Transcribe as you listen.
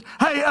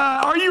Hey,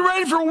 are you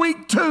ready for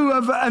week 2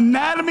 of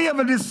Anatomy of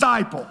a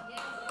Disciple?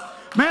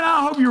 Man,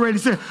 I hope you're ready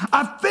to see it.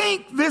 I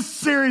think this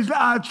series,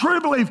 I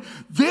truly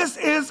believe this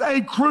is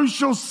a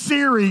crucial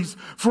series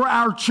for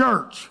our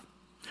church,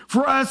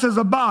 for us as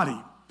a body.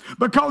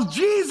 Because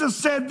Jesus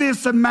said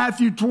this in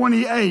Matthew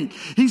 28.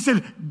 He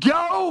said,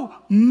 go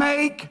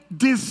make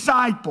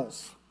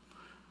disciples.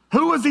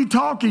 Who was he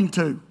talking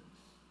to?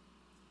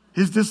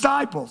 His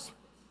disciples.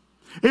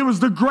 It was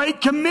the Great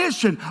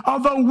Commission,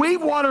 although we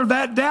water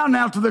that down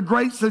now to the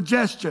Great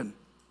Suggestion.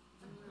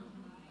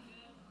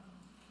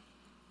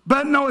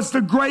 But no, it's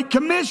the Great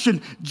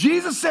Commission.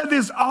 Jesus said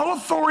this, all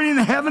authority in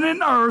heaven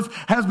and earth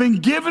has been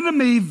given to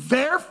me,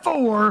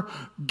 therefore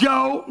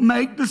go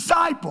make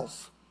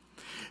disciples.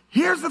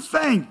 Here's the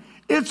thing,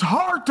 it's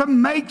hard to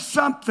make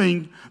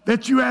something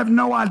that you have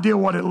no idea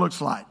what it looks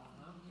like.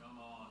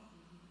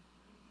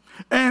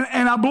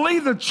 And I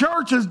believe the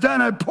church has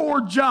done a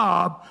poor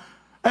job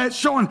at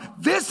showing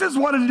this is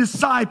what a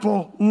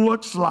disciple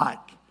looks like.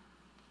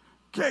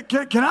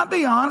 Can I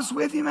be honest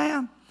with you,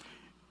 man?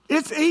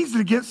 It's easy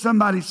to get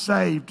somebody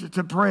saved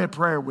to pray a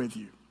prayer with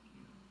you.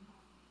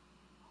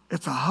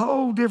 It's a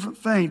whole different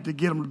thing to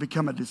get them to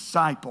become a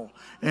disciple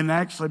and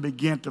actually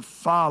begin to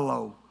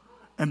follow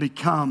and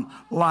become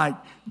like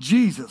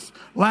Jesus.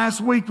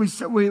 Last week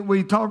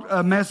we talked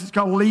a message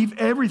called Leave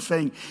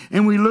Everything,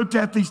 and we looked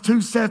at these 2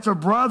 sets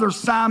of brothers,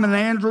 Simon and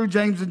Andrew,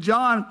 James and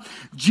John.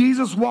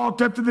 Jesus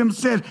walked up to them and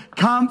said,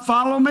 come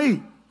follow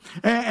me.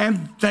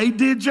 And they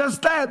did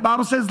just that. The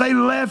Bible says they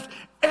left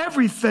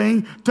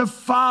everything to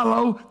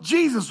follow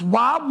Jesus.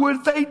 Why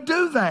would they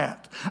do that?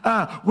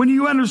 When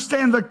you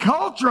understand the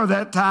culture of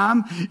that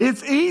time,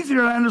 it's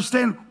easier to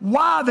understand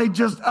why they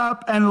just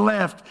up and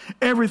left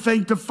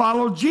everything to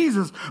follow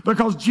Jesus.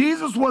 Because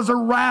Jesus was a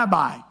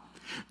rabbi.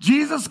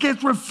 Jesus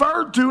gets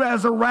referred to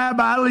as a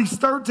rabbi at least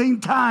 13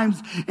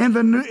 times in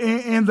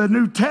the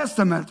New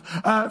Testament,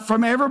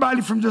 from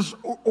everybody from just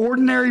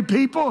ordinary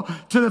people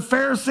to the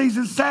Pharisees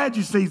and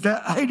Sadducees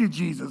that hated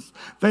Jesus.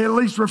 They at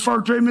least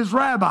referred to him as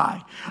rabbi.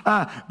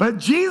 But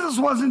Jesus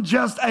wasn't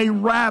just a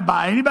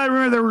rabbi. Anybody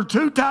remember there were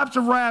 2 types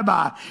of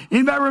rabbi?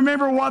 Anybody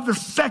remember what the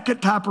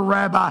second type of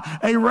rabbi?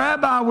 A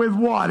rabbi with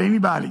what?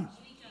 Anybody?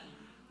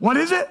 What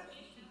is it?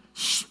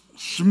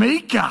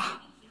 Shmika.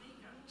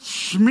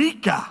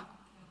 Shmika.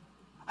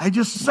 Hey,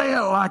 just say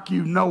it like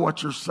you know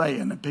what you're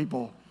saying. And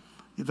people,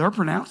 they're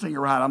pronouncing it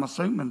right, I'm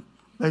assuming.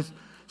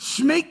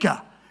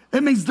 Shmika.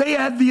 It means they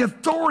had the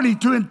authority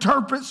to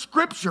interpret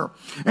Scripture.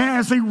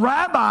 And see,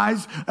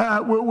 rabbis,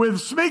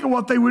 with Shmika,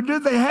 what they would do,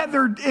 they had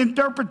their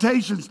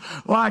interpretations.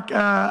 Like,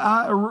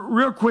 a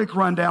real quick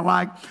rundown,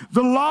 like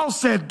the law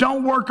said,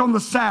 don't work on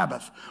the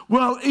Sabbath.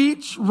 Well,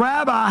 each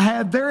rabbi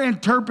had their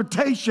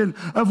interpretation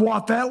of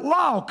what that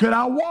law. Could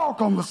I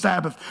walk on the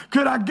Sabbath?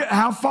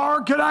 How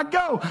far could I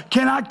go?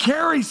 Can I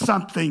carry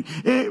something?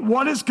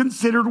 What is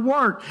considered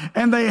work?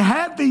 And they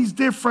had these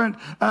different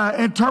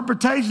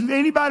interpretations.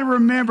 Anybody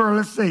remember,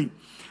 let's see.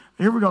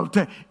 Here we go.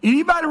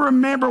 Anybody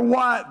remember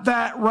what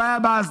that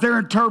rabbi's, their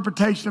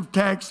interpretation of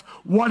text,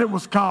 what it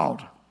was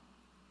called?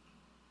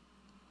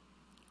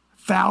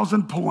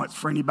 1,000 points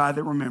for anybody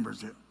that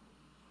remembers it.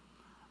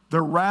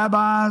 The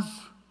rabbi's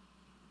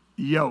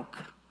yoke.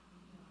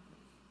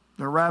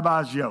 The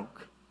rabbi's yoke.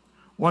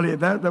 Well, we're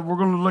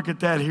going to look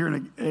at that here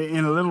in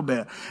a little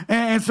bit.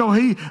 And so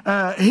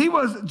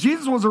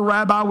Jesus was a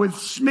rabbi with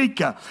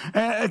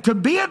Shmika. To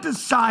be a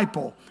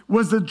disciple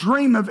was the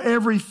dream of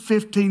every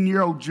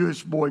 15-year-old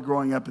Jewish boy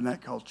growing up in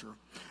that culture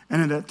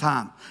and at that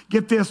time.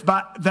 Get this,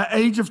 by the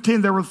age of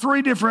 10, there were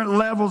 3 different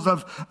levels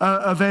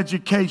of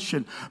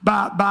education.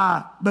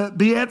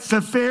 Biat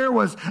Sefer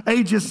was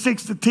ages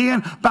 6 to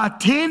 10. By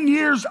 10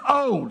 years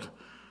old,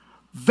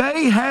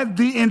 they had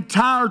the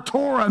entire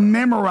Torah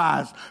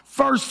memorized,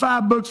 first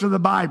 5 books of the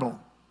Bible.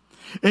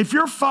 If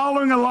you're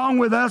following along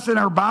with us in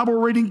our Bible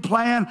reading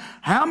plan,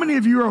 how many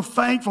of you are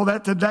thankful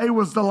that today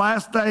was the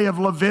last day of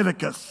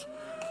Leviticus?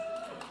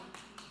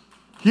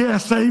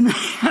 Yes, amen.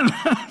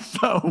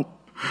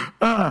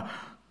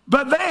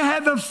 But they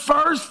had the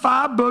first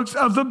 5 books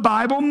of the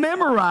Bible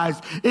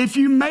memorized. If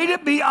you made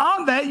it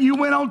beyond that, you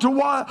went on to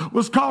what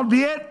was called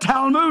the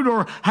Talmud,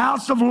 or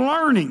House of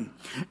Learning.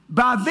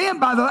 By then,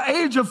 by the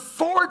age of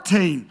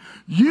 14,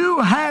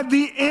 you had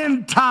the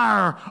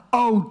entire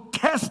Old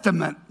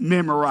Testament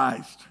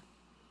memorized.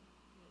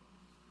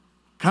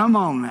 Come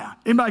on now.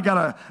 Anybody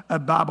got a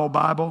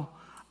Bible?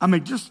 I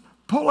mean, just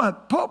pull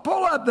up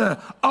the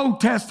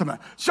Old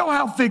Testament. Show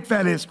how thick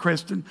that is,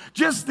 Kristen.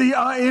 Just the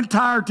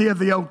entirety of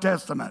the Old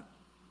Testament.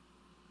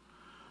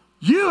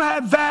 You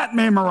have that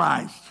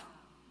memorized.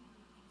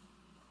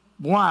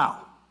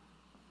 Wow.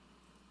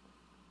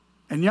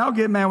 And y'all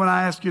get mad when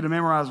I ask you to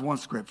memorize one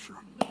scripture.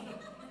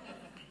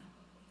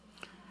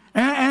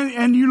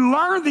 And you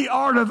learn the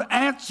art of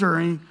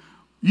answering.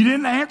 You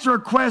didn't answer a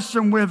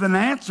question with an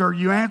answer.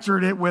 You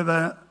answered it with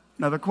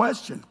another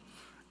question.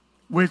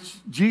 which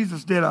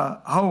Jesus did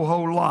a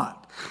whole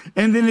lot.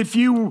 And then if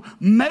you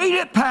made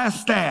it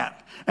past that,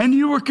 and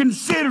you were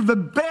considered the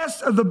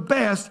best of the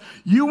best,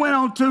 you went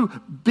on to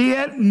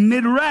Bet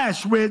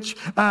Midrash, which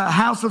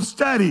house of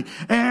study.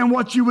 And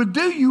what you would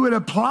do, you would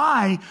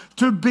apply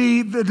to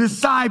be the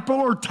disciple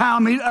or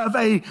talmid of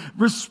a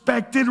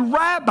respected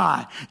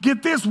rabbi.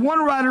 Get this,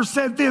 one writer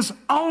said this,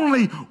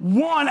 only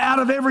 1 out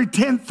of every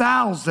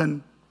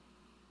 10,000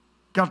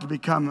 got to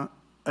become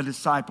a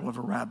disciple of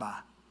a rabbi.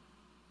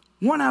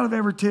 1 out of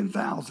every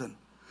 10,000.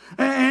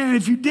 And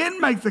if you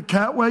didn't make the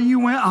cut, well, you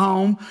went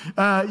home,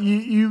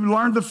 you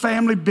learned the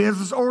family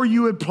business, or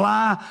you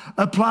apply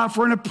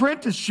for an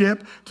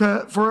apprenticeship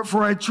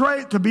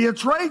to be a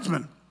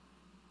tradesman.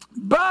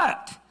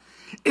 But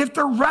if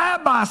the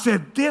rabbi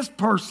said, this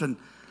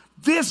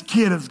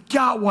kid has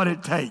got what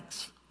it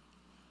takes,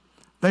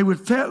 they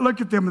would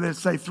look at them and they'd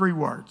say 3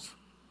 words: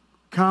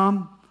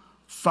 come,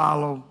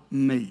 follow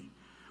me.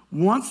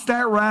 Once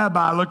that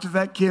rabbi looked at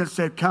that kid and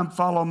said, come,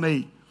 follow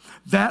me,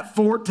 that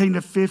 14 to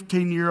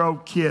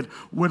 15-year-old kid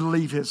would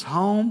leave his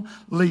home,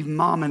 leave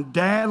mom and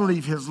dad,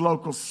 leave his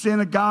local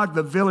synagogue,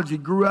 the village he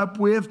grew up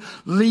with,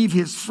 leave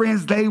his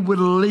friends. They would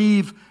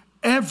leave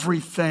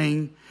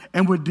everything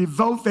and would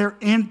devote their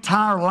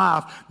entire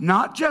life,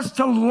 not just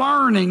to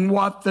learning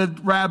what the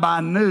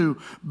rabbi knew,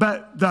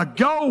 but the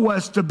goal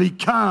was to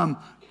become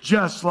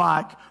just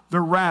like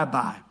the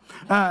rabbi.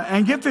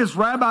 And get this,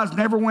 rabbis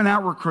never went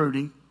out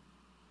recruiting.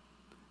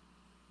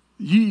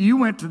 You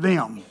went to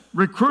them.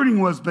 Recruiting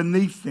was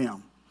beneath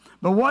them.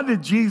 But what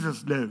did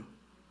Jesus do?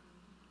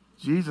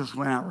 Jesus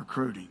went out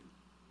recruiting.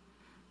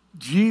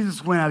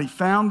 Jesus went out. He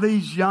found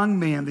these young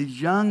men,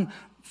 these young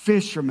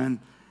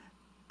fishermen,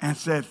 and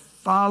said,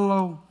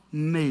 follow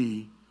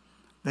me.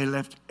 They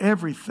left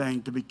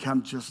everything to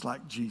become just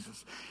like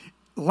Jesus.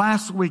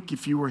 Last week,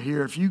 if you were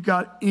here, if you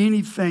got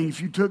anything,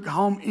 if you took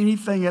home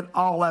anything at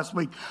all last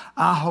week,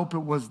 I hope it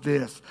was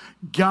this: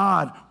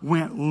 God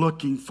went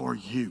looking for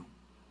you.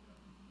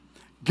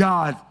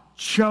 God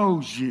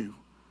chose you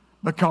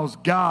because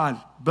God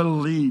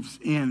believes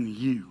in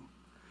you.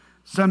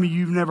 Some of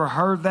you have never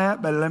heard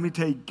that, but let me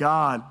tell you,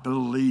 God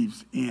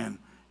believes in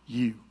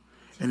you,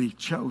 and he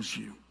chose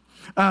you.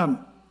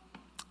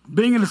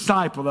 Being a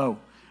disciple, though,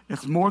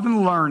 it's more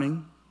than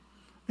learning.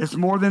 It's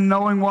more than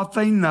knowing what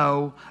they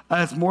know.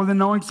 It's more than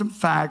knowing some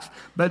facts.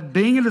 But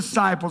being a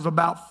disciple is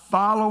about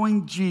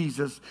following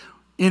Jesus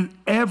in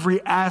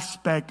every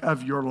aspect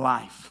of your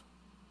life.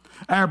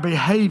 Our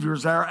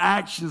behaviors, our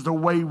actions, the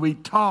way we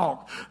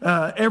talk,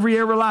 every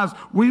area of our lives.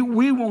 We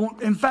want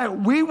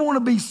to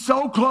be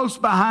so close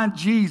behind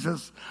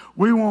Jesus.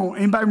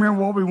 Anybody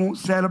remember what we want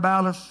said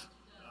about us?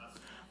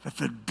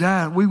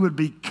 That we would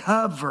be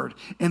covered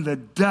in the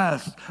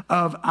dust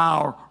of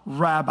our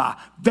rabbi.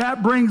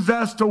 That brings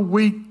us to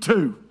week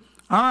 2.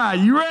 All right,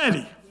 you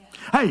ready?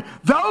 Hey,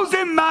 those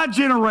in my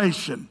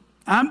generation,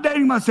 I'm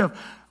dating myself.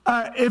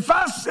 If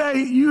I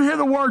say, you hear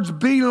the words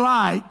be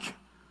like,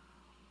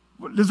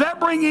 does that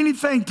bring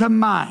anything to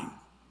mind?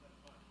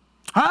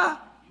 Huh?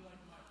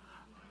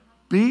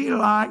 Be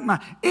like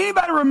mine.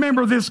 Anybody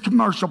remember this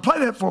commercial? Play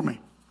that for me.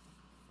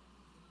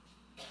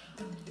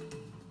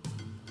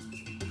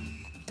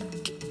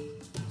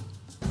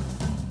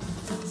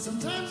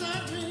 Sometimes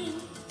I dream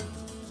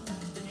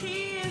that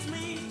he is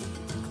me.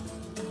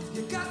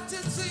 You got to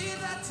see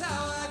that's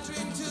how I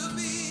dream to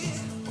be.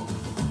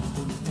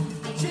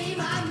 I dream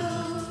I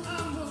move,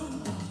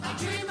 I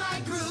dream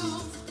I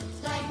groove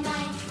like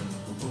Mike.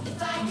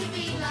 If I could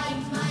be like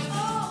Mike,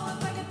 oh,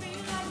 if I could be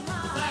like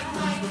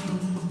Mike,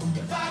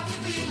 if I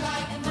could be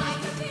like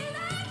Mike,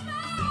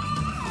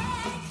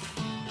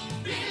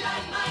 be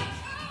like Mike,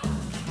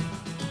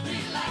 be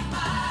like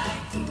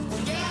Mike.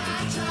 Yeah,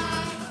 I try,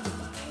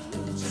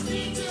 just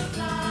need to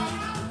fly.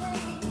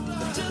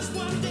 Just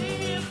one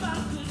day, if I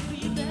could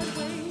be that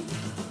way.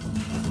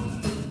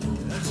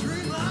 I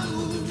dream I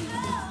move,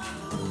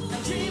 I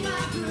dream I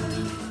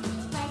groove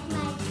like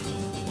Mike.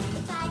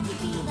 If I could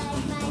be like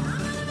Mike, I'm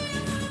gonna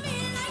be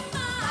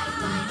like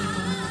Mike.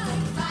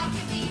 If I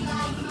could be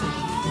like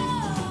Mike,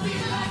 be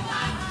like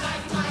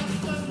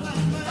Mike.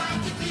 If I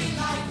could be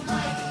like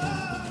Mike,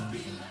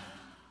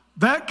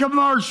 That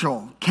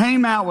commercial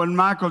came out when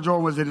Michael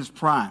Jordan was in his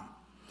prime.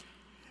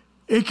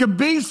 It could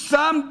be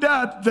summed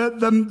up,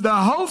 the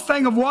whole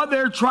thing of what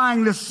they're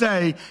trying to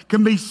say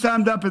can be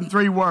summed up in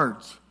 3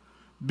 words.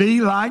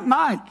 Be like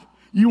Mike.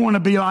 You want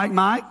to be like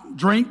Mike?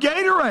 Drink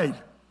Gatorade.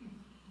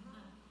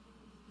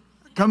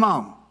 Come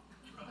on.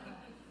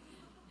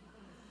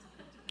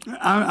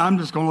 I'm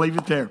just going to leave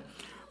it there.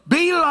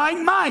 Be like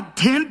Mike,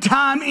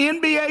 10-time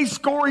NBA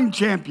scoring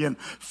champion,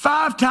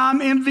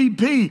 5-time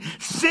MVP,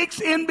 6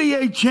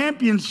 NBA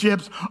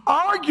championships,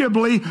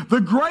 arguably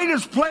the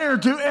greatest player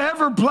to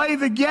ever play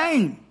the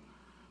game.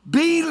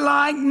 Be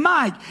like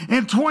Mike.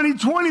 In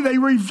 2020, they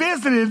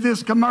revisited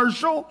this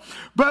commercial,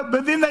 but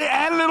then they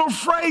added little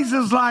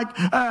phrases like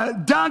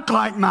dunk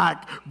like Mike,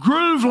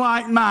 groove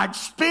like Mike,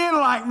 spin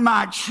like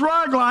Mike,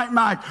 shrug like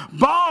Mike,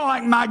 ball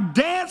like Mike,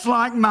 dance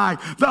like Mike.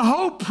 The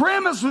whole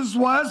premise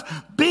was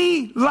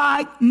be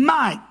like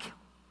Mike.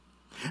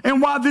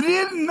 And while they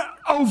didn't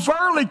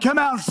overtly come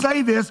out and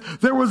say this,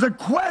 there was a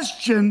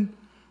question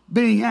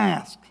being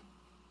asked.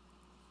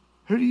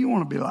 Who do you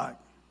want to be like?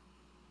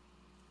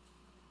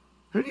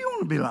 Who do you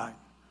want to be like?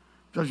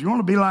 Because you want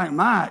to be like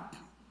Mike,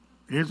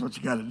 here's what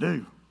you got to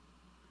do.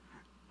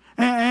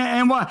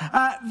 And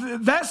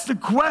that's the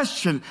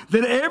question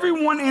that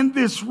everyone in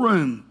this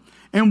room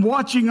and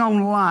watching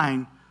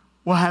online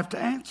will have to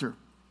answer.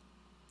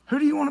 Who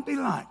do you want to be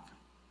like?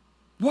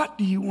 What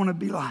do you want to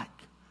be like?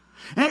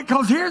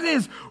 Because here it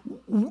is,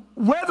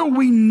 whether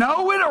we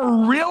know it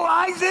or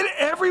realize it,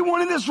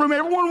 everyone in this room,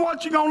 everyone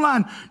watching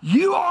online,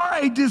 you are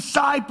a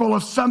disciple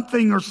of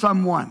something or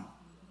someone.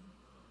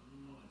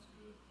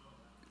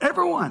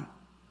 Everyone.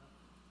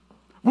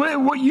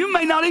 Well, you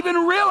may not even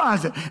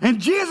realize it. And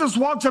Jesus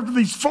walks up to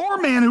these four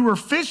men who were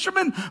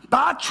fishermen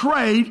by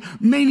trade,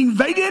 meaning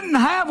they didn't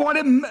have what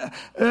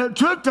it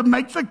took to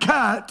make the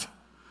cut.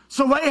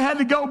 So they had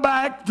to go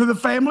back to the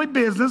family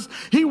business.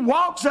 He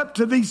walks up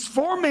to these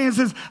four men and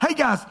says, hey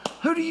guys,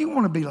 who do you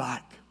want to be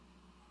like?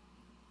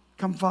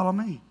 Come follow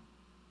me.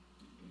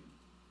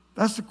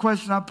 That's the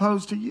question I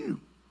pose to you.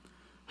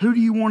 Who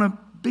do you want to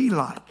be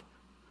like?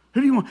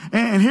 Who do you want?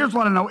 And here's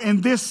what I know.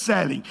 In this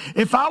setting,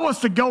 if I was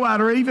to go out,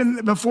 or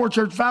even before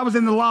church, if I was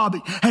in the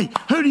lobby, hey,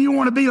 who do you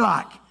want to be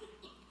like?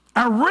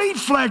 Our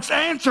reflex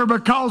answer,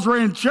 because we're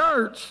in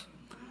church,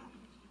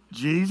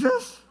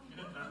 Jesus.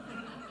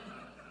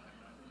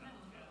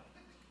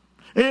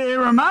 It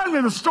reminds me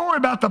of the story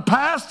about the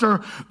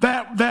pastor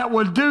that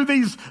would do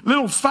these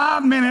little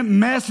 5-minute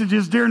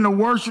messages during the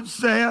worship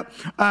set,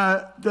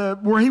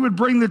 where he would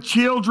bring the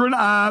children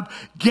up,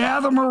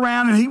 gather them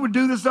around, and he would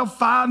do this little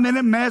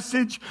 5-minute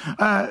message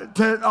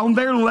on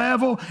their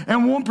level.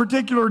 And one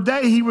particular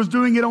day, he was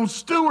doing it on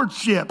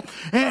stewardship.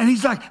 And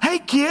he's like, hey,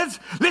 kids,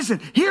 listen,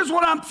 here's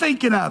what I'm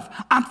thinking of.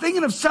 I'm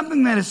thinking of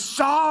something that is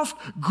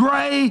soft,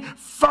 gray,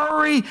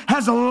 furry,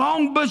 has a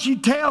long, bushy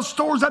tail,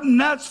 stores up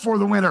nuts for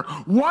the winter.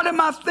 What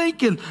am I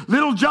thinking?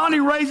 Little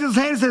Johnny raises his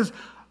hand and says,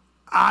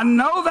 I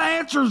know the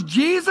answer is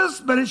Jesus,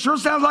 but it sure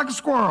sounds like a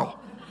squirrel.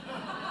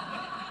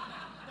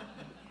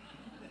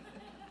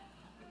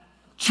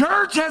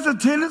 Church has a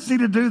tendency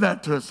to do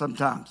that to us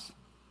sometimes,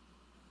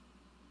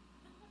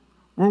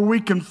 where we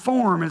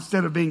conform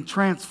instead of being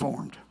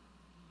transformed.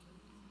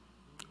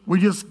 We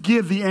just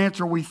give the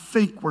answer we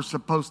think we're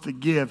supposed to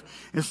give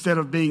instead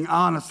of being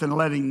honest and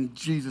letting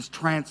Jesus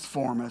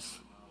transform us.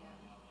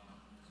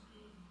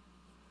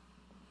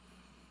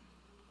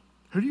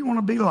 Who do you want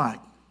to be like?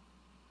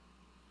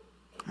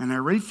 And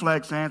their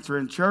reflex answer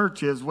in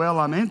church is, well,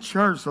 I'm in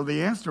church, so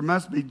the answer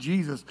must be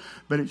Jesus,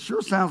 but it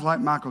sure sounds like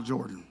Michael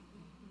Jordan.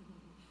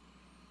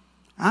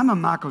 I'm a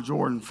Michael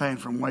Jordan fan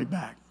from way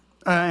back.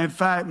 In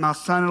fact, my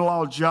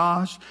son-in-law,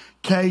 Josh,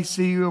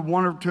 Casey,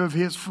 one or two of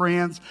his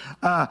friends,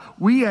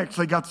 we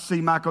actually got to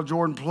see Michael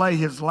Jordan play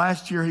his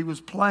last year he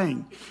was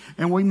playing.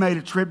 And we made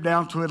a trip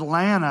down to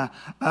Atlanta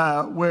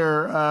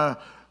where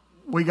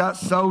we got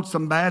sold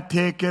some bad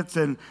tickets,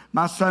 and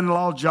my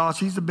son-in-law, Josh,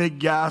 he's a big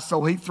guy,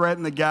 so he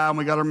threatened the guy, and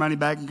we got our money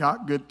back and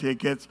got good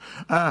tickets.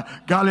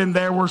 Got in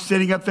there. We're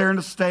sitting up there in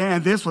the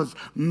stand. This was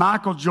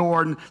Michael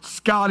Jordan,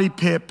 Scottie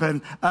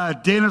Pippen,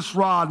 Dennis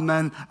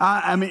Rodman.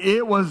 I mean,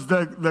 it was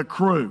the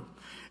crew.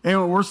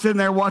 And we're sitting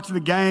there watching the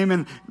game,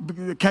 and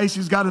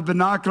Casey's got his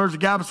binoculars. The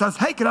guy beside us,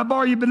 hey, can I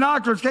borrow your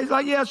binoculars? Casey's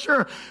like, yeah,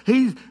 sure.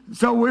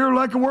 So we were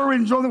looking, we're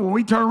enjoying them. When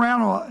we turn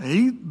around,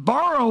 he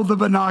borrowed the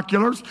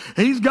binoculars.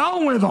 He's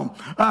gone with them.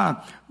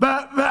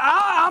 But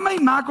I'm a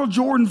Michael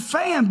Jordan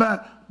fan,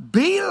 but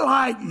be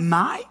like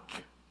Mike?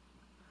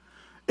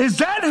 Is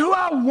that who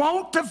I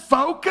want to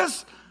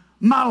focus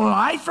my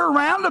life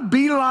around, to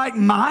be like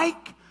Mike?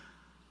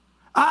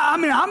 I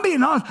mean, I'm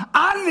being honest.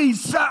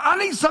 I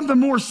need something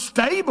more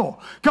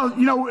stable, because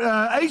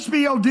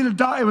HBO did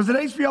it was it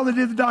HBO that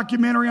did the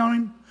documentary on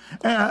him,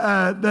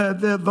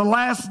 the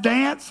Last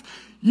Dance.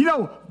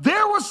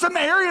 There were some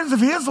areas of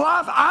his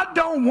life I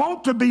don't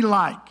want to be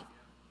like.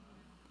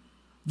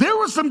 There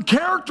were some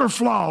character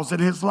flaws in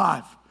his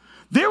life.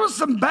 There were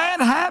some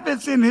bad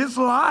habits in his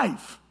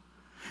life,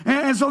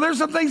 and so there's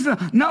some things.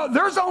 No,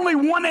 there's only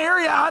one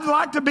area I'd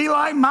like to be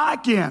like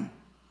Mike in.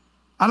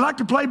 I'd like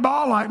to play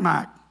ball like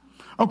Mike.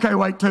 Okay,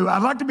 wait, two.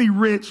 I'd like to be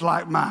rich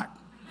like Mike.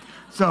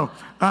 So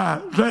 2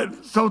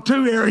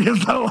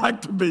 areas I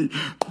like to be.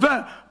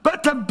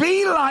 But to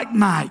be like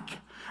Mike,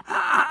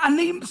 I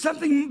need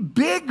something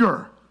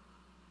bigger,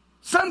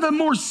 something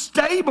more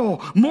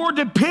stable, more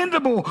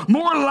dependable,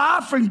 more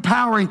life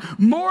empowering,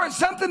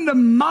 something to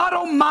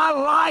model my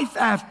life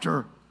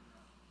after.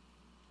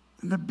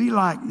 And to be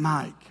like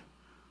Mike,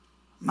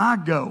 my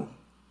goal.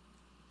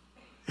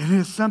 It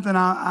is something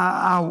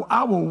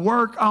I will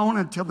work on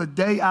until the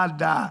day I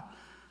die.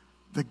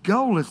 The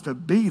goal is to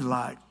be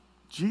like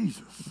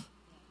Jesus,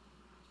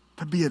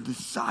 to be a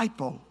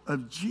disciple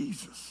of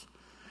Jesus.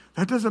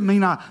 That doesn't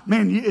mean that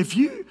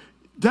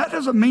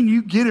doesn't mean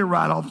you get it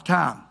right all the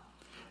time.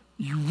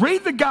 You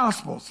read the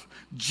Gospels.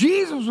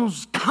 Jesus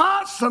was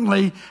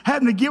constantly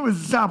having to get with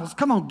his disciples.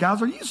 Come on,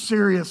 guys, are you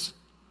serious?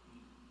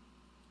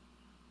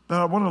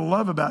 But what I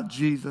love about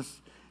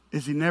Jesus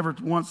is he never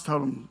once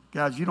told them,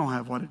 guys, you don't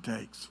have what it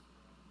takes.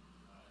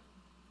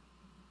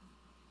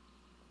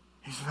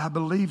 He said, I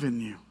believe in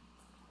you.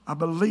 I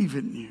believe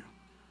in you.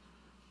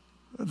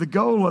 The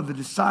goal of the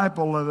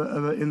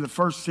disciple in the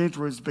first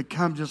century is to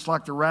become just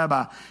like the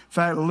rabbi. In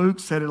fact, Luke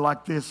said it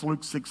like this,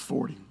 Luke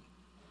 6:40.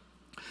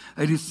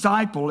 A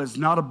disciple is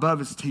not above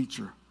his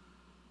teacher,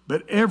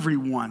 but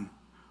everyone,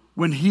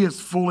 when he is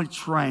fully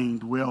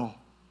trained, will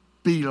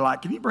be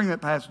like. Can you bring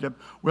that passage up?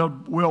 Will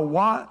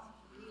what?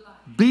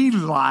 Be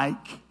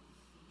like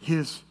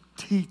his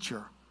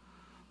teacher.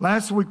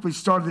 Last week we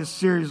started this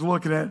series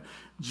looking at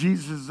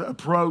Jesus'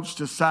 approach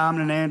to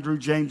Simon and Andrew,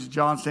 James and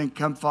John, saying,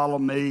 come follow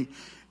me.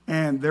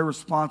 And their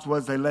response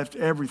was they left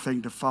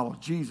everything to follow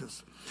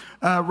Jesus.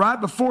 Right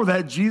before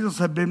that, Jesus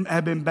had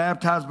been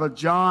baptized by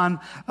John.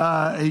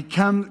 He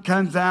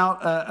comes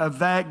out of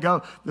that.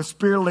 The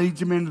Spirit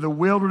leads him into the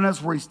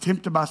wilderness where he's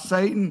tempted by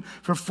Satan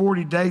for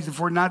 40 days and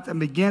 40 nights and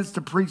begins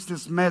to preach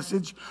this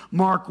message,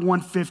 Mark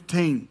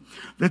 1:15.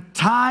 The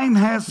time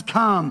has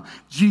come,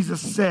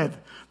 Jesus said.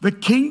 The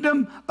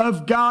kingdom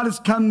of God has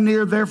come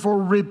near,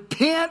 therefore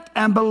repent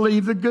and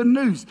believe the good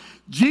news.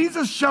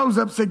 Jesus shows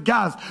up and said,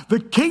 guys, the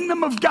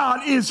kingdom of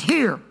God is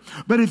here.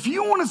 But if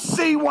you want to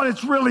see what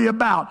it's really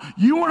about,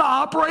 you want to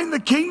operate in the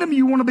kingdom,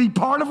 you want to be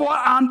part of what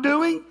I'm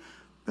doing,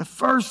 the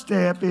first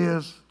step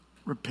is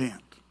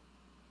repent.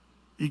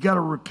 You got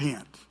to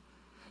repent.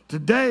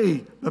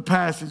 Today, the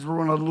passage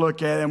we're going to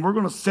look at, and we're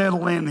going to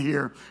settle in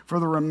here for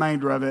the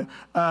remainder of it.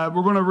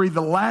 We're going to read the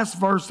last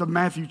verse of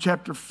Matthew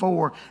chapter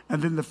 4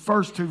 and then the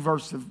first two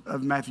verses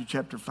of Matthew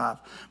chapter 5.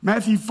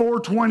 Matthew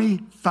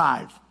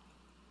 4:25.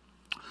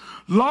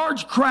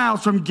 Large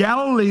crowds from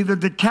Galilee, the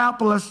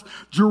Decapolis,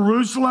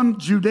 Jerusalem,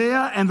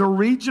 Judea, and the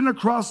region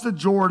across the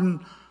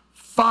Jordan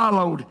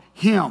followed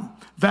him.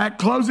 That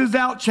closes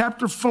out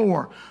chapter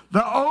 4.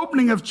 The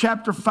opening of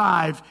chapter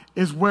 5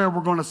 is where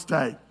we're going to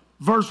stay.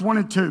 Verse 1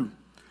 and 2.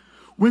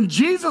 When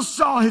Jesus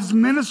saw his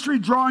ministry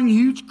drawing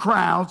huge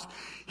crowds,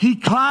 he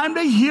climbed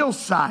a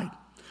hillside.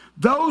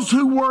 Those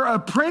who were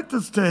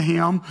apprenticed to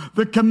him,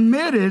 the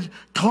committed,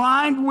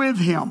 climbed with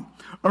him.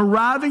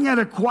 Arriving at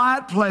a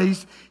quiet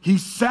place, he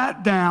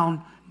sat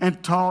down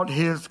and taught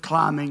his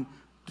climbing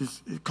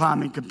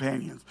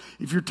companions.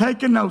 If you're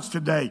taking notes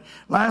today,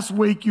 last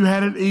week you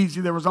had it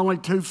easy. There was only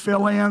 2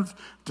 fill-ins.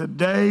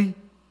 Today,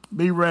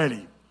 be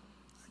ready.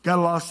 Got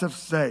a lot of stuff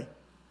to say.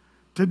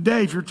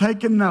 Today, if you're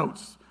taking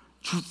notes,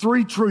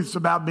 3 truths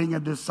about being a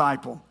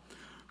disciple.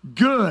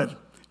 Good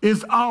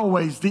is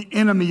always the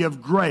enemy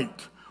of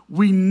great.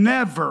 We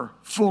never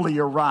fully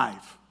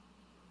arrive.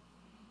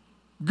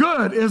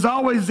 Good is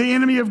always the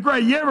enemy of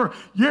great. You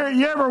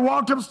ever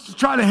walked up to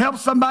try to help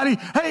somebody?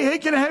 Hey,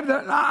 can I help you?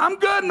 I'm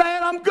good,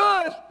 man. I'm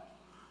good.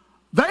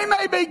 They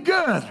may be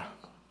good,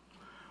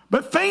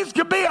 but things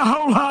could be a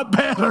whole lot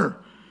better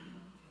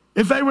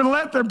if they would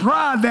let their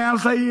pride down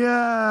and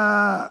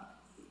say,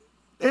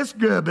 it's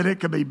good, but it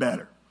could be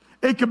better.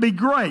 It could be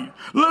great.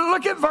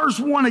 Look at verse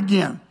 1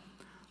 again.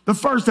 The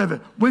first of it.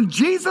 When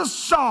Jesus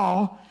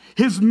saw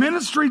his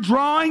ministry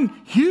drawing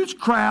huge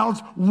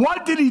crowds,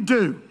 what did he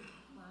do?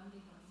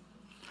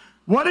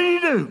 What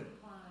did he do?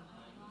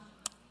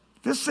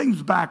 This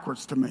seems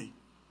backwards to me.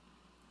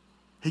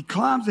 He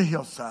climbs a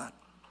hillside.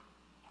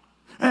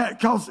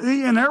 Because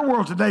in our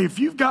world today, if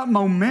you've got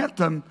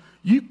momentum,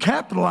 you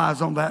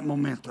capitalize on that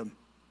momentum.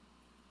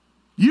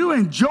 You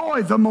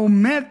enjoy the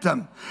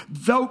momentum.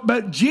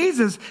 But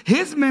Jesus,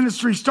 his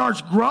ministry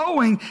starts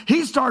growing.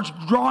 He starts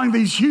drawing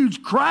these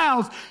huge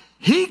crowds.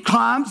 He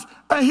climbs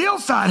a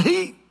hillside.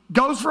 He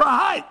goes for a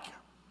hike.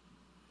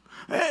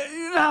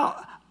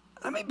 Now,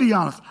 let me be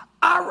honest.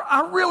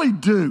 I really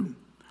do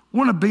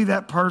want to be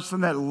that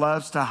person that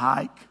loves to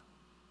hike.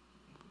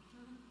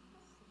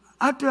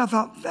 I do. I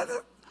thought,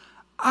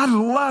 I'd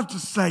love to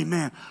say,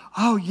 man,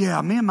 oh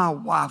yeah, me and my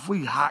wife,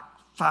 we hike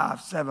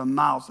 5-7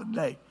 miles a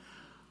day.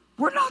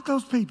 We're not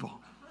those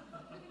people.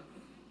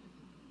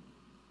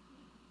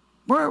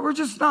 We're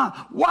just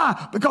not.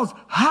 Why? Because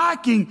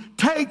hiking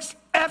takes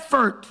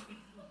effort.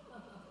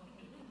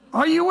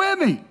 Are you with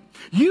me?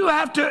 You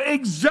have to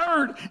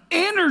exert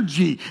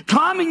energy.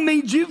 Climbing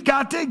means you've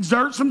got to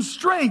exert some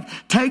strength,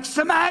 take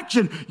some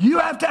action. You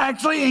have to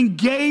actually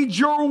engage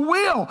your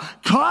will.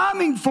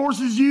 Climbing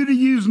forces you to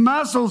use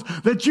muscles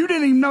that you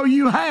didn't even know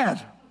you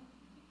had.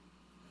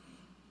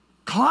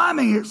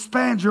 Climbing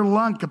expands your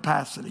lung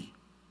capacity,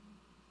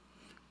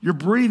 your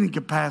breathing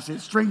capacity.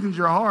 It strengthens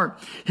your heart.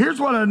 Here's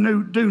what I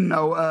do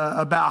know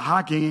about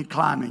hiking and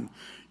climbing.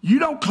 You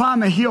don't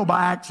climb a hill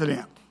by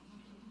accident.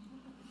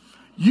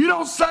 You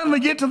don't suddenly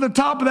get to the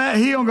top of that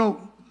hill and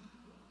go,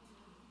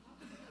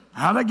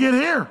 how'd I get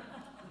here?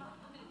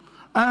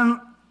 And,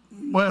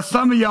 well,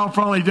 some of y'all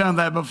probably done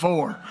that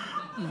before.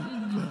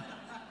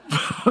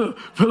 But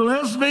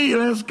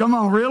let's come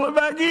on, reel it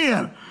back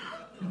in.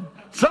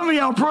 Some of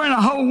y'all praying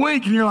a whole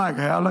week and you're like,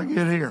 how'd I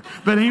get here?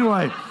 But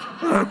anyway,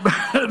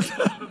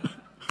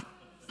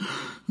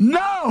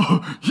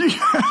 no.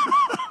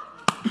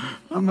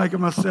 I'm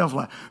making myself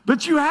laugh.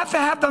 But you have to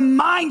have the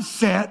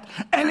mindset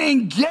and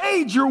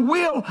engage your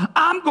will.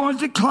 I'm going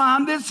to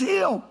climb this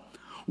hill.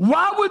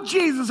 Why would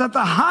Jesus, at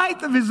the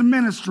height of his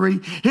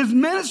ministry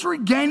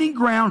gaining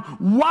ground,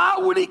 why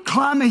would he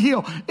climb a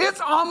hill?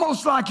 It's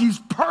almost like he's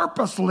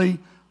purposely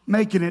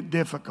making it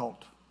difficult.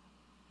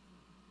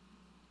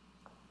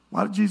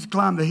 Why did Jesus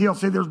climb the hill?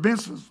 See, there's been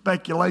some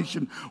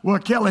speculation. Well,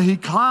 Kelly, he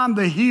climbed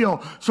the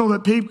hill so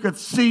that people could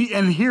see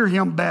and hear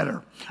him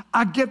better.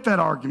 I get that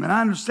argument.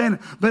 I understand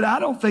it. But I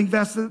don't think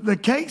that's the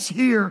case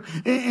here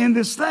in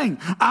this thing.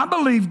 I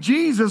believe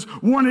Jesus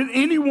wanted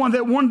anyone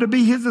that wanted to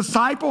be his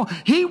disciple,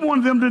 he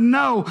wanted them to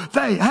know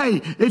that, hey,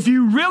 if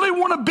you really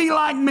want to be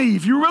like me,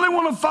 if you really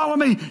want to follow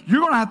me, you're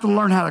going to have to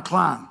learn how to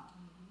climb.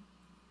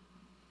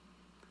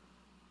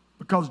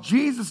 Because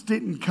Jesus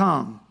didn't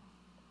come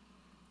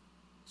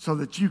so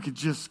that you could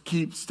just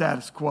keep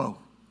status quo.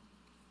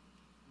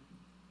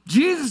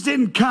 Jesus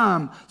didn't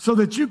come so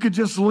that you could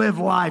just live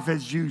life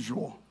as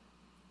usual.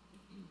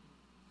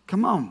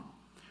 Come on.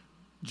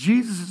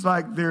 Jesus is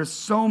like, there's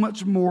so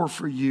much more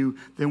for you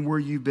than where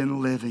you've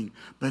been living.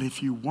 But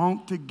if you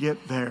want to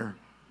get there,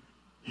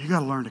 you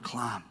got to learn to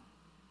climb.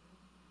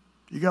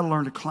 You got to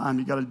learn to climb.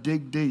 You got to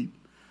dig deep.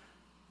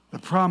 The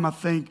problem, I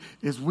think,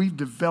 is we've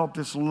developed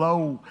this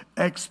low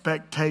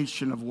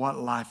expectation of what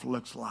life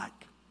looks like.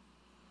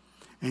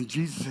 And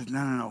Jesus said,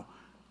 no.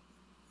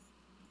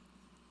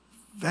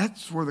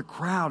 That's where the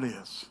crowd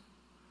is.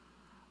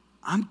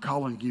 I'm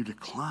calling you to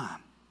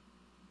climb.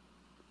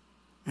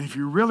 And if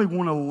you really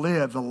want to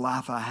live the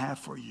life I have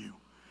for you,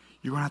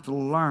 you're going to have to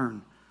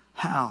learn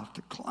how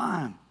to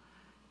climb.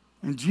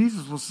 And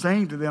Jesus was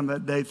saying to them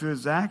that day through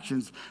his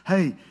actions,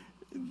 hey,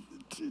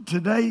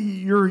 today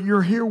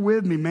you're here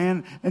with me,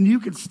 man, and you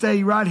can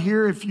stay right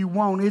here if you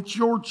want. It's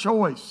your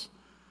choice.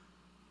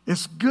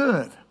 It's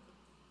good,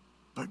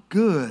 but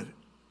good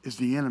is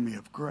the enemy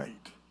of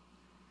great.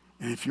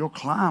 And if you'll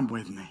climb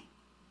with me,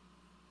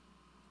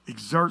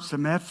 exert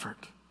some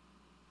effort,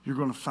 you're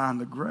going to find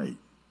the great.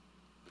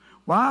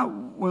 Why?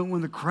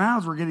 When the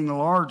crowds were getting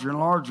larger and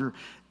larger,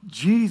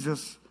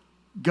 Jesus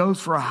goes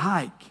for a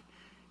hike.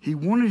 He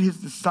wanted his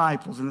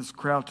disciples and this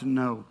crowd to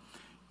know,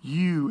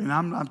 you, and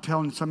I'm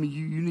telling some of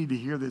you, you need to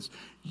hear this,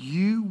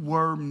 you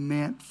were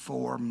meant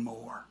for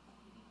more.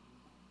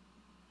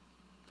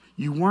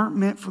 You weren't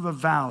meant for the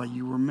valley.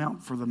 You were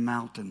meant for the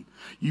mountain.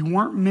 You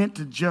weren't meant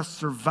to just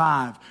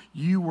survive.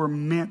 You were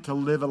meant to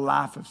live a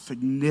life of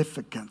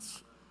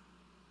significance.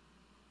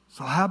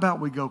 So how about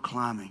we go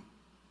climbing?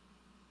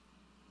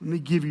 Let me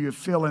give you a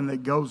feeling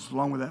that goes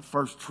along with that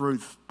first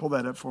truth. Pull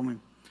that up for me.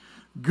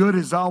 Good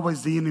is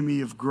always the enemy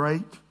of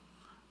great.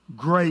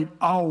 Great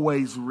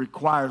always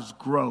requires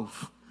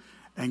growth.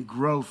 And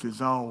growth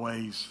is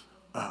always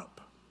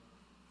up.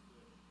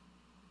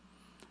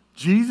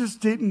 Jesus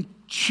didn't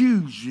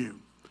choose you,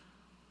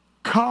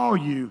 call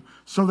you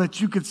so that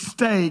you could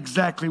stay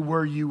exactly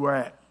where you're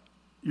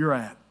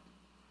at.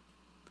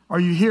 Are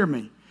you hear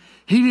me?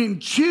 He didn't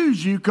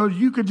choose you because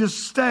you could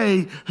just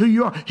stay who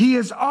you are. He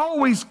is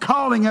always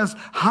calling us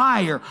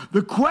higher.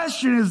 The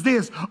question is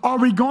this: are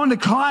we going to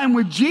climb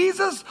with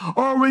Jesus,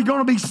 or are we going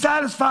to be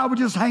satisfied with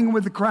just hanging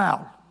with the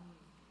crowd?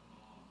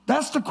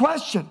 That's the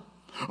question.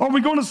 Are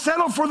we going to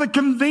settle for the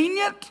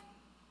convenient,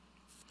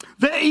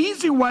 the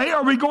easy way?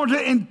 Are we going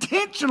to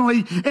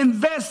intentionally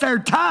invest our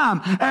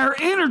time, our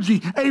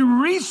energy, our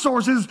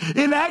resources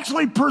in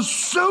actually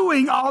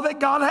pursuing all that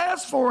God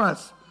has for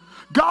us?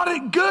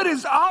 Good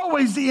is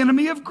always the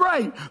enemy of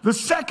great. The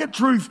second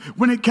truth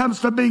when it comes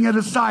to being a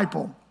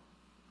disciple: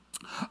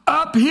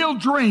 uphill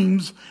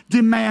dreams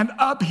demand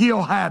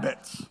uphill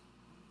habits.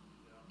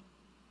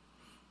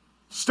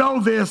 Stole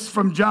this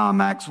from John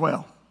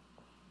Maxwell.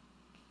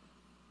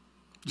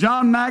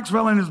 John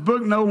Maxwell, in his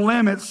book No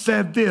Limits,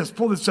 said this.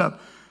 Pull this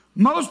up.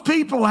 Most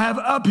people have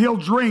uphill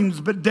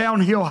dreams but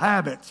downhill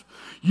habits.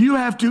 You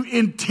have to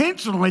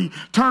intentionally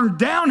turn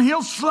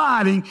downhill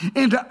sliding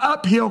into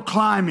uphill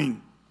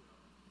climbing.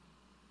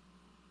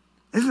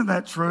 Isn't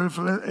that true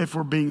if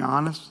we're being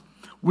honest?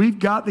 We've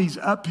got these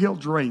uphill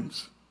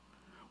dreams.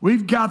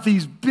 We've got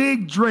these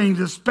big dreams,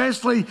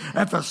 especially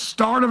at the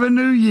start of a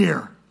new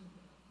year.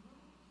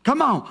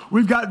 Come on.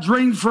 We've got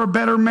dreams for a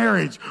better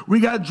marriage.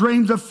 We got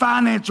dreams of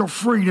financial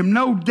freedom,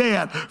 no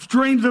debt.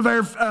 Dreams of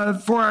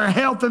for our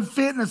health and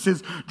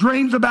fitnesses.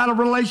 Dreams about a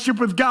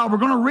relationship with God. We're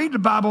going to read the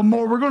Bible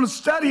more. We're going to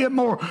study it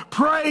more.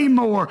 Pray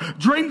more.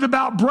 Dreams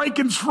about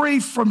breaking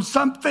free from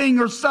something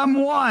or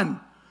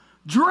someone.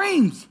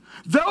 Dreams.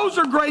 Those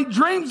are great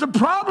dreams. The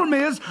problem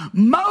is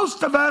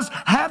most of us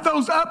have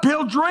those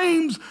uphill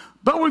dreams,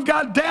 but we've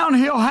got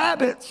downhill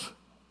habits.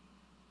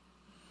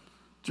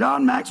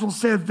 John Maxwell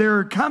said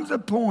there comes a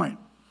point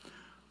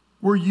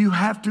where you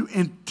have to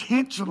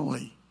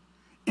intentionally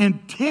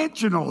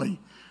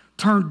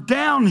turn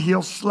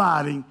downhill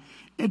sliding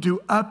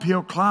into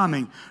uphill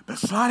climbing. But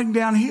sliding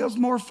downhill is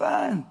more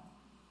fun.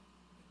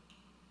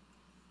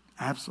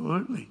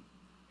 Absolutely.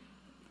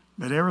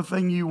 But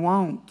everything you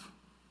want,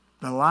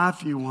 the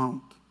life you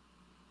want,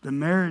 the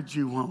marriage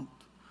you want,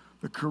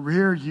 the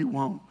career you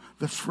want,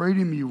 the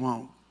freedom you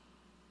want,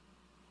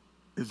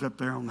 is up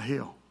there on the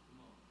hill.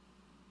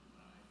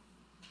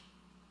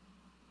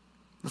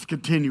 Let's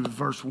continue with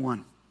verse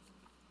 1.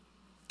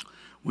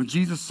 When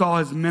Jesus saw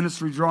his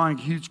ministry drawing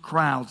huge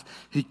crowds,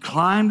 he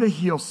climbed a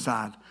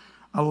hillside.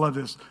 I love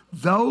this.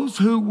 Those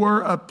who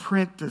were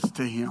apprenticed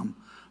to him,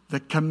 the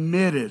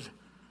committed,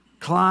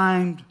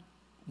 climbed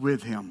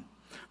with him.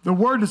 The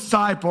word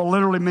disciple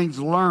literally means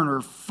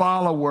learner,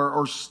 follower,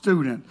 or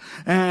student.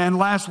 And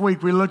last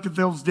week we looked at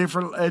those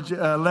different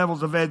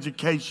levels of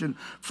education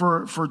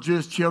for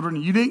Jewish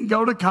children. You didn't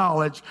go to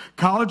college.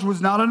 College was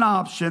not an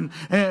option.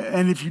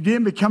 And if you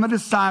didn't become a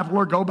disciple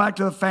or go back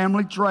to the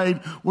family trade,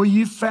 well,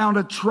 you found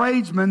a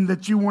tradesman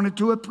that you wanted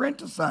to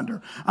apprentice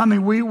under. I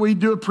mean, we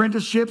do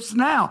apprenticeships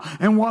now.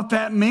 And what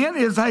that meant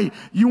is, hey,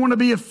 you want to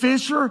be a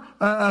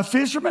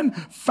fisherman?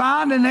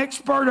 Find an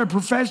expert, a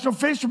professional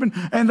fisherman,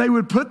 and they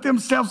would put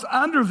themselves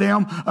under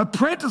them,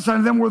 apprentice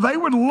under them, where they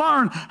would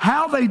learn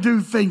how they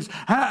do things,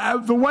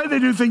 the way they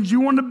do things. You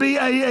want to be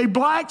a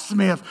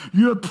blacksmith,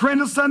 you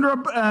apprentice under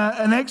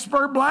an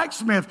expert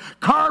blacksmith,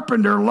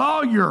 carpenter,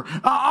 lawyer,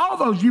 all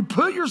those. You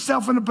put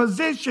yourself in a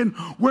position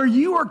where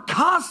you are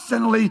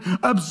constantly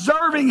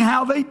observing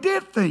how they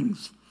did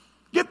things.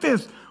 Get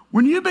this,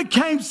 when you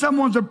became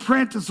someone's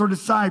apprentice or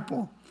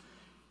disciple,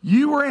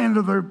 you were in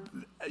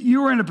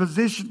a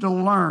position to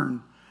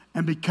learn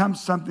and become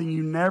something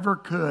you never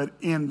could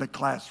in the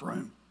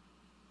classroom.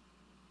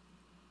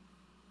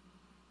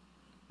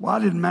 Why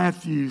did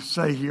Matthew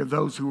say here,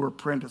 those who were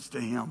apprenticed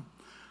to him,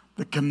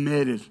 the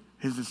committed,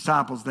 his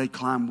disciples, they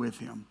climbed with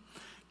him?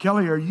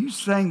 Kelly, are you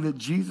saying that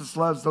Jesus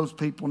loves those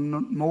people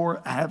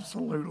more?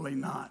 Absolutely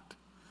not.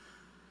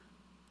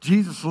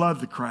 Jesus loved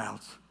the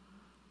crowds.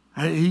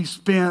 He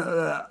spent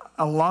a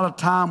lot of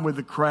time with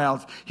the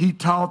crowds. He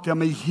taught them.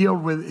 He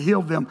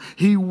healed them.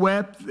 He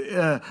wept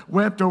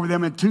over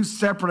them. In 2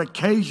 separate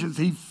occasions,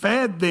 he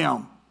fed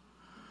them.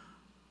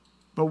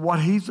 But what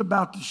he's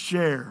about to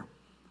share,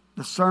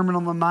 the Sermon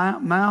on the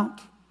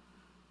Mount,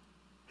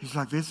 he's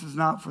like, this is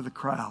not for the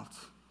crowds.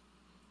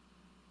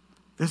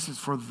 This is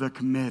for the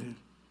committed,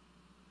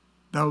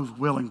 those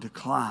willing to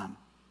climb.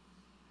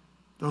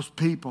 Those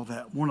people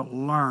that want to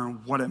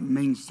learn what it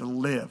means to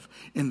live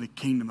in the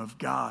kingdom of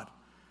God.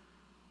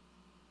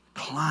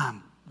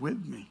 Climb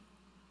with me.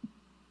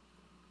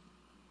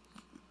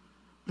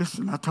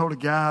 Listen, I told a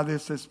guy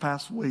this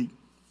past week.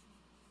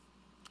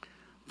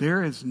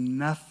 There is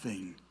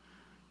nothing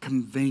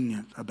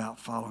convenient about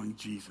following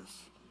Jesus.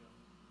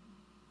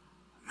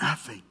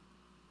 Nothing.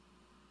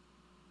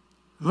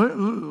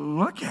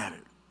 Look at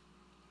it.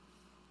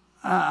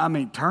 I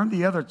mean, turn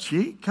the other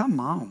cheek? Come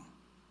on.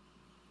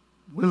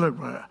 We look,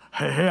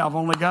 hey, I've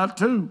only got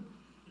 2.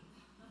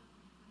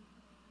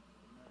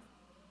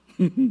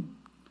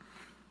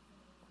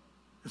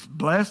 It's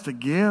blessed to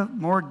give,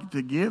 more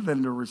to give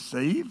than to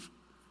receive.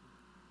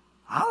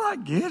 I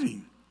like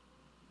getting.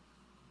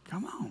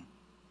 Come on.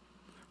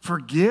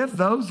 Forgive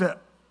those that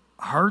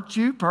hurt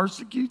you,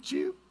 persecute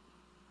you.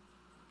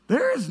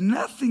 There is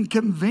nothing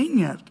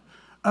convenient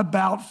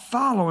about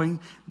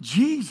following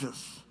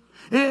Jesus.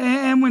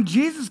 And when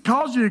Jesus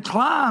calls you to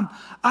climb,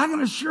 I can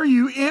assure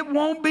you it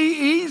won't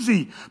be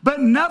easy.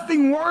 But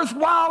nothing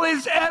worthwhile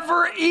is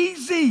ever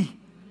easy.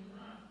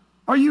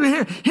 Are you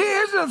here?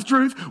 Here's the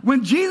truth.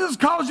 When Jesus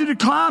calls you to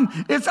climb,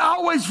 it's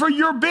always for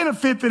your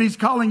benefit that he's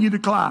calling you to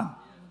climb.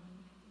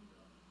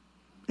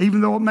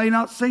 Even though it may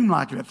not seem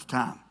like it at the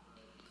time.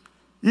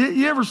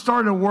 You ever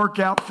started a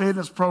workout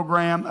fitness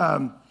program?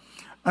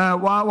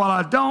 While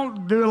I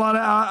don't do a lot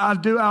of,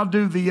 I'll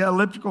do the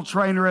elliptical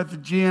trainer at the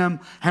gym,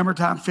 Hammer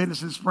Time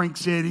Fitness in Spring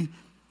City.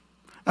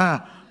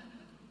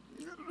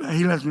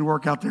 He lets me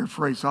work out there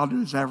free, so I'll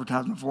do his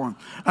advertisement for him.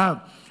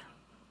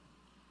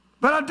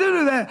 But I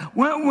do that.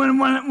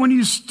 When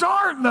you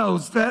start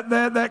those,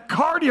 that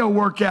cardio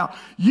workout,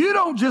 you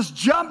don't just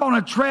jump on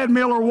a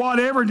treadmill or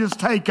whatever and just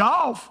take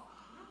off.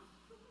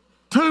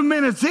 2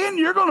 minutes in,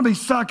 you're going to be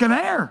sucking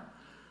air.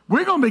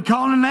 We're going to be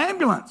calling an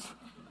ambulance,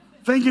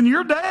 thinking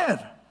you're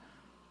dead.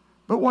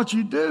 But what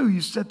you do,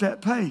 you set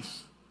that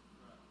pace.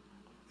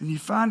 And you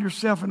find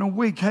yourself in a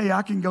week, hey,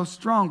 I can go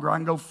stronger. I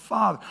can go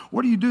farther.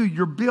 What do?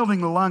 You're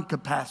building lung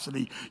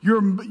capacity.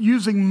 You're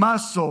using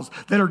muscles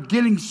that are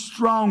getting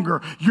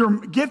stronger.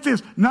 Get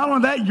this, not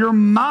only that, your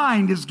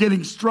mind is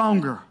getting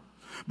stronger.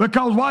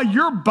 Because while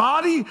your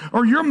body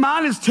or your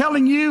mind is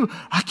telling you,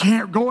 I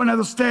can't go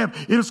another step,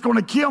 it's going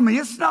to kill me.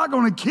 It's not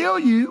going to kill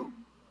you.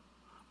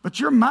 But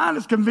your mind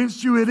has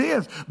convinced you it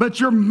is. But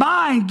your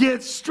mind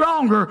gets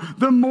stronger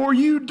the more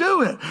you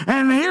do it.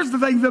 And here's the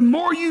thing, the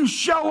more you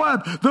show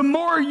up, the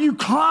more you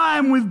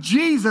climb with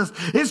Jesus,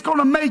 it's going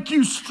to make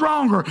you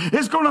stronger.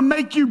 It's going to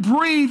make you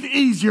breathe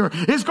easier.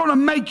 It's going to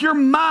make your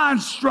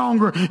mind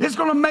stronger. It's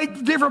going to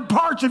make different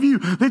parts of you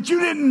that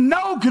you didn't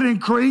know could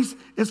increase,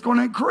 it's going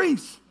to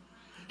increase.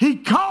 He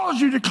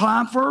calls you to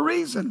climb for a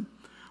reason.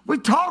 We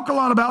talk a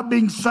lot about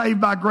being saved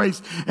by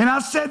grace. And I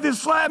said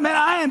this last, man,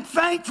 I am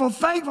thankful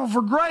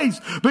for grace.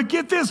 But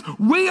get this,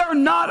 we are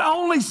not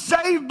only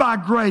saved by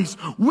grace,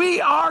 we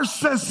are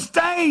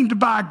sustained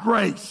by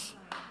grace.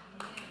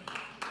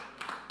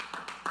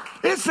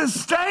 It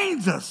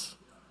sustains us.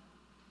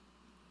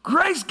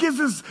 Grace gives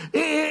us,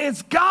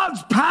 it's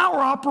God's power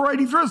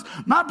operating through us.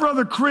 My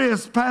brother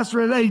Chris,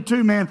 pastor at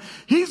 82, man,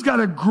 he's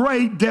got a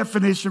great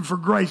definition for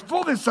grace.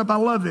 Pull this up. I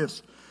love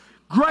this.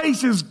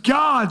 Grace is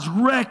God's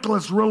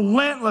reckless,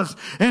 relentless,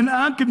 and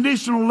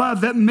unconditional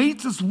love that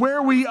meets us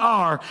where we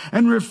are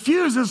and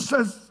refuses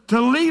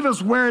to leave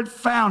us where it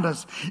found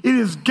us. It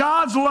is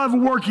God's love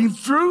working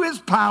through his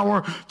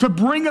power to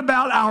bring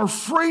about our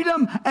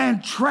freedom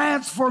and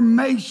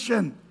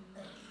transformation.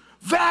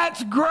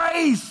 That's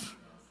grace.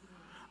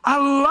 I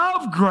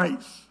love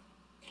grace.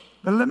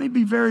 But let me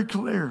be very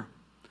clear.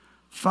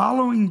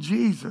 Following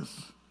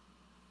Jesus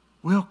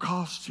will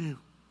cost you.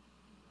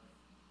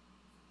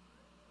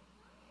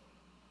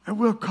 It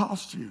will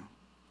cost you.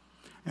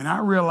 And I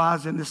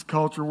realize in this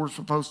culture we're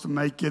supposed to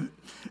make it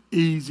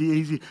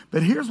easy.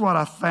 But here's what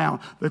I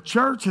found. The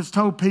church has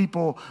told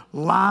people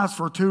lies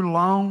for too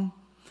long.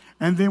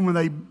 And then when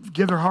they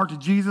give their heart to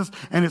Jesus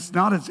and it's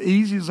not as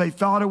easy as they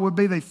thought it would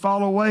be, they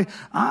fall away.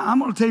 I'm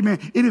going to tell you,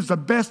 man, it is the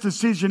best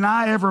decision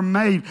I ever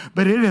made,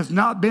 but it has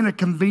not been a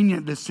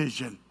convenient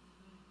decision.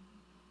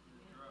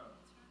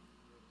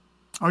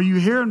 Are you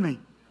hearing me?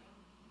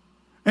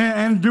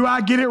 And do I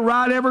get it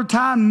right every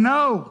time?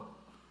 No.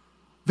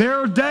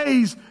 There are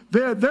days,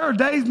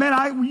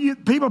 man,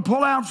 people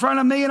pull out in front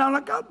of me and I'm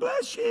like, God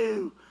bless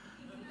you.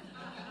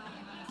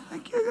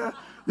 Thank you, God.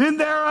 Then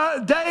there are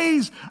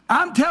days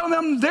I'm telling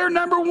them they're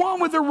number one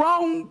with the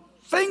wrong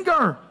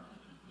finger.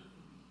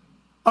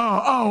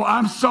 Oh,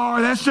 I'm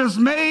sorry. That's just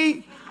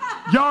me.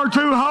 Y'all are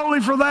too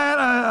holy for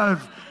that.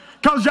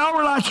 Because y'all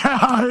were like,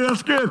 oh,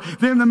 that's good.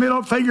 Then the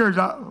middle finger,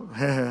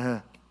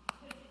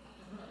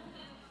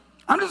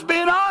 I'm just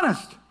being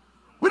honest.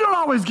 We don't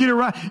always get it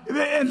right.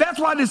 And that's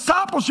why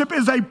discipleship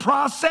is a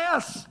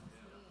process.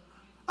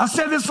 I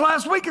said this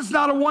last week, it's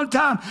not a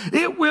one-time.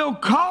 It will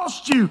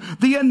cost you.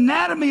 The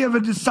anatomy of a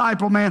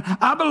disciple, man,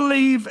 I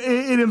believe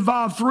it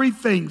involves three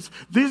things.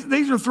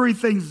 These are three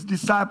things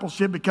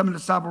discipleship, becoming a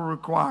disciple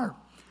require.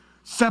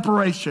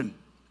 Separation.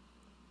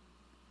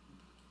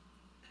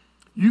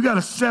 You got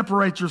to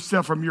separate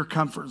yourself from your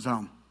comfort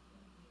zone,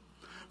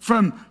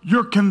 from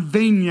your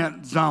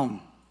convenient zone.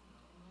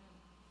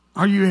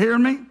 Are you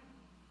hearing me?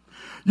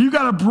 You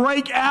got to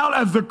break out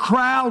of the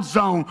crowd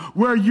zone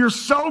where you're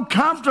so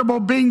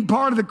comfortable being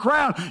part of the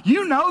crowd.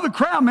 You know the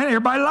crowd, man,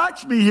 everybody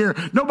likes me here.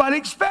 Nobody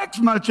expects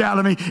much out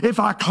of me. If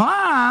I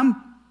climb,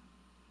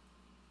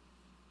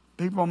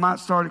 people might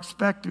start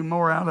expecting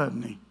more out of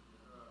me.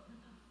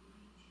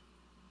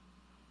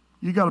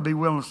 You got to be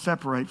willing to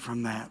separate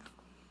from that.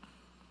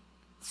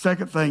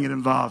 Second thing it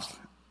involves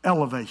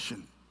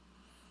elevation.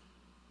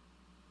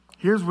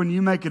 Here's when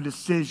you make a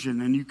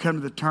decision and you come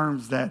to the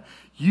terms that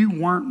you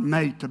weren't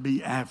made to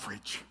be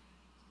average.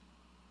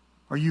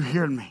 Are you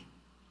hearing me?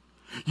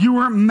 You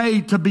weren't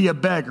made to be a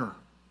beggar.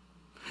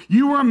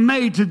 You weren't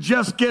made to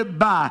just get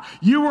by.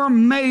 You were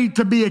made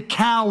to be a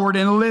coward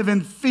and live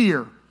in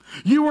fear.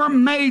 You were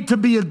made to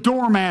be a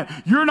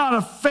doormat. You're not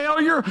a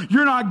failure.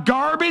 You're not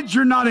garbage.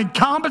 You're not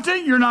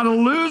incompetent. You're not a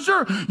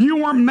loser.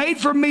 You weren't made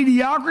for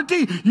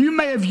mediocrity. You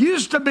may have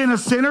used to been a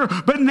sinner,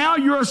 but now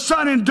you're a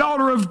son and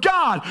daughter of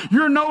God.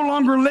 You're no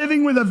longer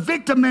living with a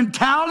victim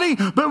mentality,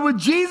 but with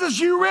Jesus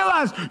you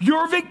realize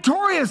you're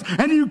victorious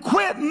and you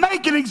quit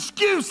making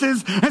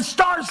excuses and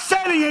start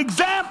setting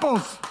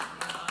examples.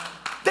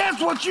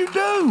 That's what you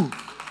do.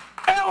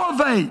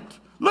 Elevate.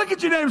 Look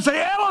at your neighbor and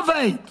say,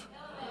 elevate.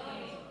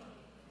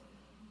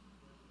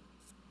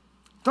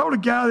 Told a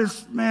guy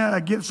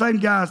same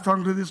guy I was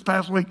talking to this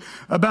past week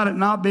about it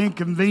not being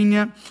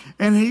convenient.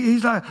 And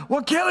he's like,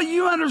 well, Kelly,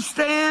 you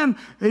understand.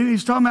 And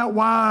he's talking about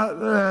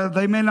why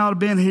they may not have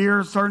been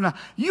here.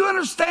 You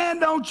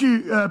understand, don't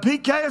you,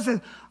 PK? I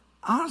said,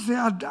 honestly,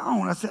 I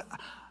don't. I said,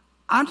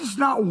 I'm just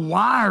not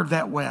wired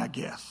that way, I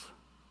guess.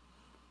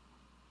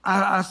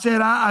 I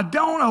said, I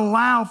don't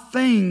allow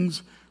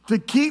things to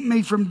keep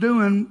me from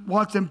doing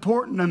what's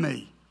important to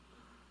me.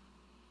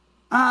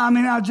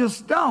 I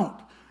just don't.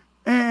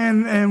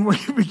 And we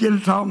began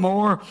to talk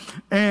more.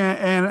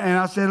 And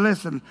I said,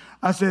 listen,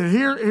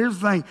 here's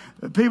the thing.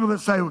 The people that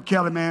say, well,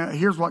 Kelly, man,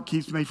 here's what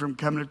keeps me from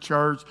coming to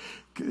church.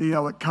 You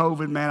know, like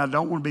COVID, man, I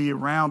don't want to be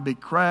around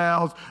big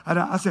crowds.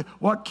 I said,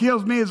 what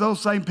kills me is those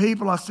same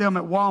people, I see them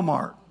at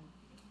Walmart.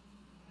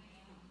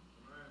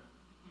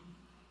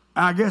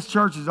 And I guess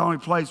church is the only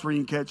place where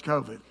you can catch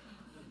COVID.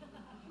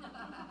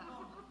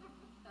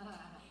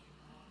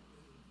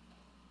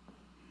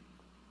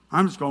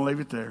 I'm just going to leave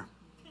it there.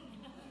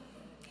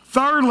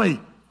 Third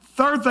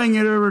thing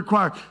it will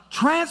require,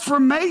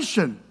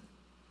 transformation.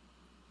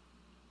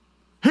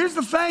 Here's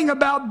the thing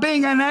about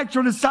being an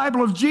actual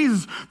disciple of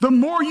Jesus. The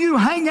more you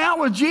hang out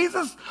with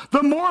Jesus,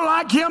 the more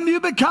like him you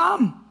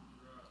become.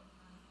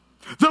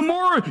 The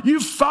more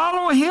you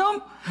follow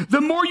him,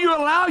 the more you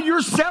allow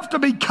yourself to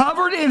be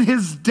covered in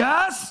his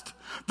dust,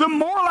 the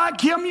more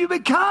like him you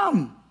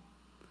become.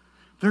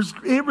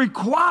 It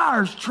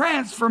requires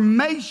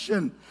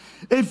transformation.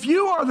 If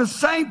you are the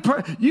same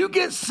person, you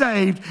get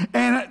saved,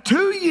 and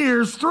 2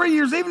 years, 3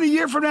 years, even a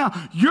year from now,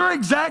 you're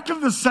exactly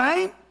the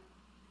same.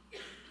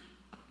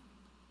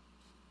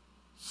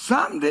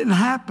 something didn't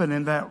happen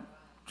in that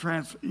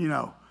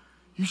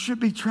you should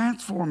be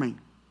transforming.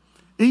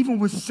 Even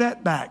with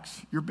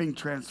setbacks, you're being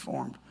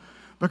transformed.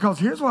 Because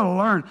here's what I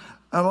learned.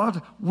 A lot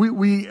of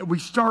we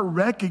start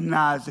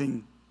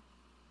recognizing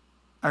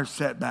our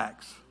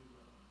setbacks.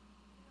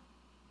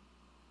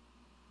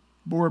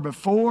 Boy,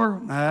 before,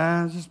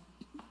 just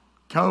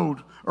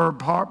code or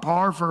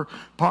par for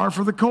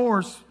the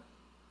course.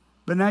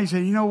 But now you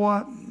say, you know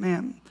what,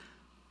 man,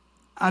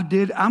 I'm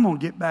going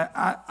to get back.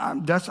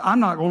 I'm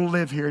not going to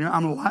live here.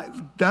 I'm going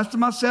to dust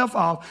myself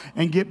off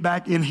and get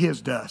back in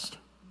his dust.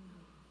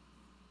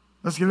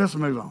 Let's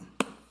move on.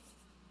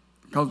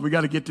 Because we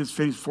got to get this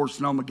finished before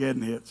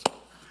Snowmageddon hits.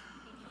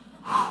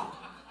 Whew.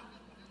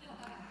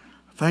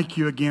 Thank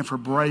you again for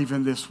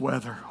braving this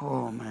weather.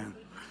 Oh, man.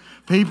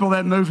 People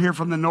that move here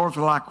from the north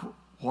are like,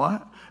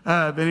 what?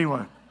 But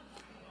anyway.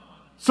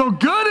 So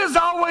good is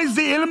always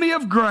the enemy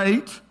of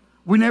great.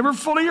 We never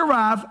fully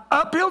arrive.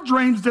 Uphill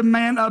dreams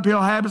demand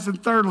uphill habits.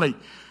 And thirdly,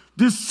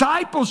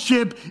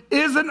 discipleship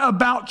isn't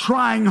about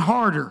trying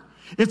harder.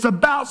 It's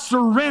about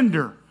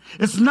surrender.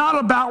 It's not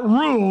about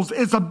rules.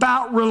 It's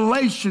about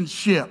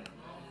relationship.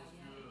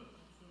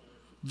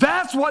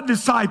 That's what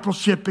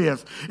discipleship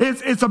is.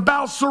 It's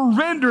about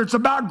surrender. It's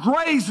about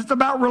grace. It's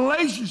about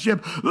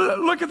relationship.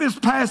 Look at this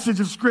passage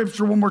of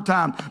Scripture one more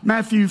time.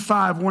 Matthew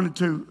 5, 1 and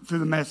 2 through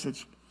the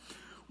Message.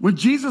 When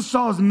Jesus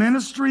saw his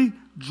ministry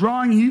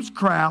drawing huge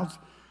crowds,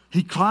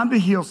 he climbed a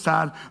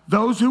hillside.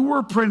 Those who were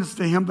apprenticed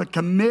to him, the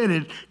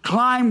committed,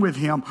 climbed with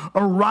him.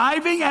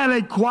 Arriving at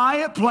a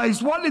quiet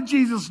place, what did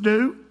Jesus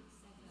do?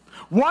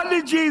 What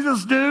did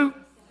Jesus do?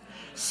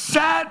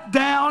 Sat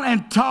down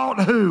and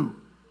taught who?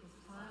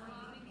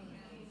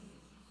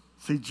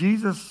 See,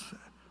 Jesus,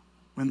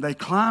 when they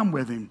climbed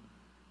with him,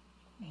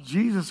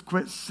 Jesus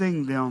quit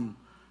seeing them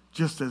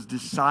just as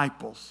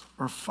disciples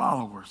or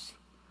followers.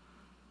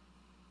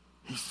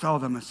 He saw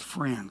them as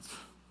friends,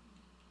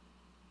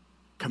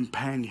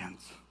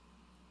 companions.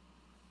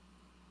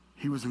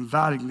 He was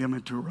inviting them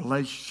into a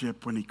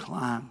relationship when he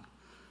climbed.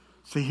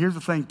 See, here's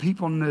the thing.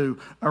 People knew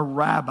a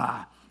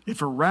rabbi.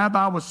 If a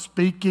rabbi was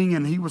speaking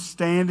and he was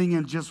standing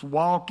and just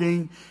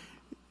walking,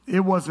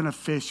 it wasn't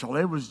official.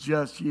 It was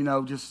just,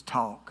 just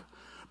talk.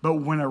 But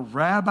when a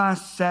rabbi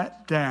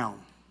sat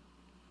down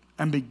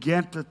and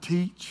began to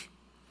teach,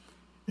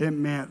 it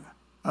meant,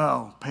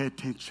 pay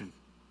attention.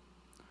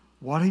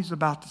 What he's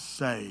about to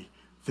say,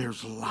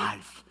 there's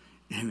life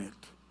in it.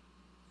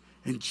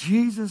 And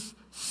Jesus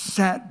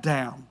sat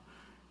down,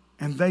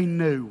 and they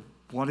knew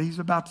what he's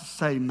about to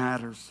say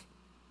matters.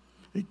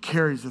 It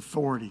carries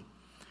authority.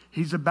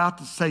 He's about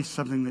to say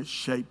something that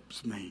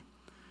shapes me.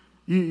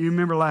 You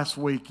remember last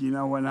week,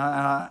 when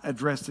I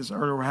addressed this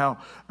earlier, how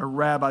a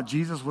rabbi,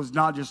 Jesus was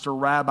not just a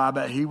rabbi,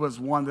 but he was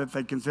one that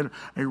they considered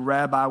a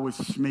rabbi with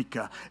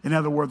shmika. In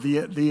other words,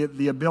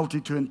 the ability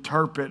to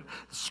interpret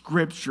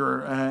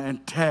scripture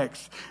and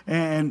text.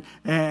 And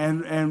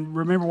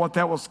remember what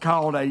that was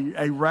called,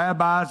 a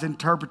rabbi's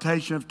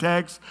interpretation of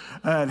text,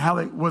 and how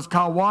it was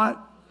called what?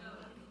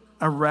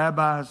 A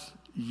rabbi's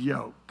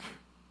yoke.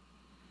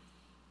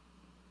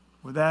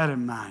 With that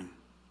in mind,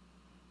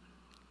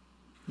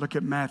 look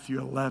at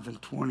Matthew 11,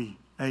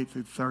 28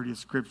 through 30, a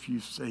scripture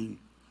you've seen.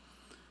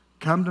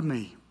 Come to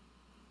me,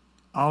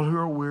 all who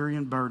are weary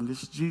and burdened.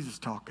 This is Jesus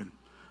talking.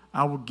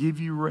 I will give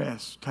you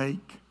rest.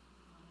 Take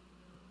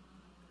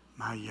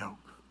my yoke.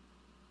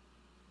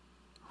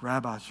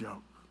 Rabbi's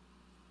yoke.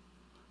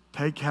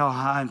 Take how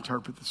I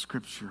interpret the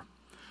scripture.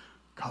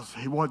 Because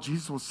what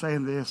Jesus was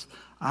saying this,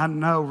 I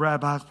know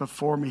rabbis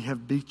before me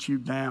have beat you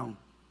down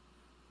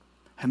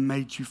and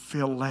made you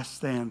feel less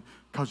than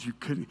because you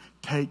couldn't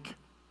take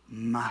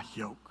my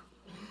yoke.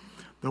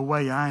 The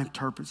way I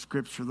interpret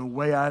scripture, the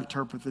way I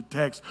interpret the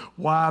text.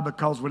 Why?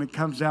 Because when it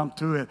comes down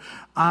to it,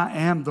 I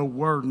am the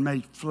word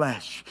made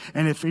flesh.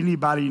 And if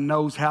anybody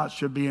knows how it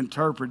should be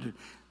interpreted,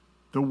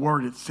 the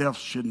word itself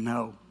should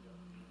know.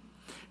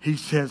 He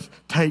says,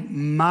 take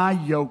my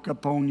yoke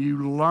upon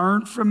you.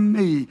 Learn from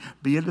me.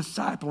 Be a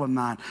disciple of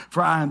mine.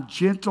 For I am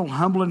gentle,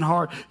 humble in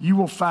heart. You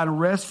will find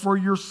rest for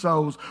your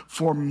souls.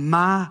 For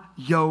my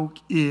yoke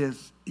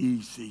is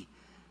easy.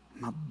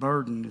 My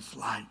burden is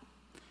light.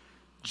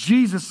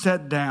 Jesus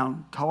sat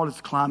down, taught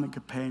his climbing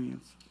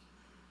companions.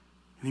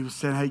 And he was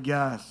saying, hey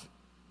guys,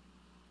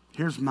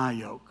 here's my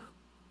yoke.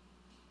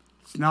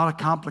 It's not a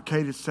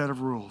complicated set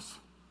of rules.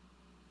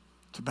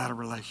 It's about a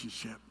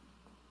relationship.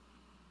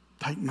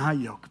 Take my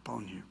yoke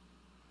upon you.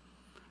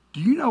 Do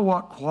you know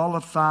what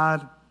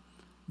qualified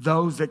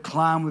those that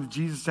climbed with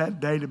Jesus that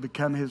day to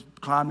become his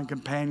climbing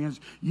companions?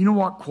 You know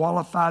what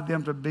qualified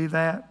them to be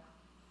that?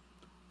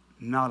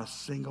 Not a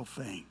single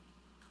thing.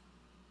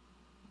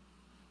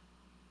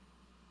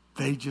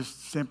 They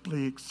just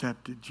simply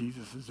accepted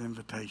Jesus'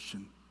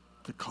 invitation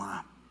to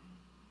climb.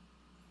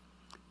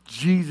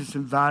 Jesus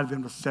invited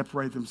them to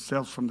separate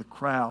themselves from the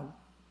crowd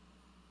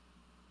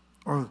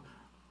or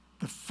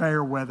the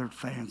fair-weathered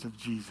fans of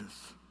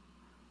Jesus.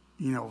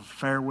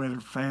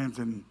 Fair-weathered fans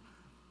in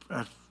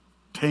a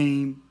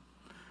team,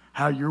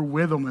 how you're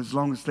with them as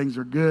long as things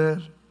are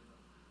good.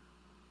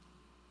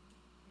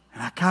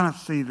 And I kind of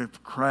see the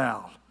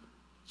crowd.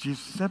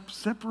 Just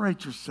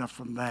separate yourself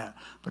from that,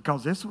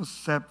 because this was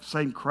the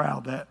same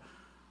crowd that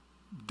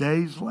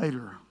days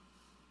later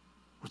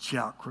would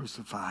shout,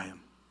 "Crucify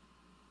him."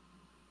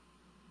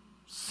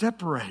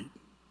 Separate.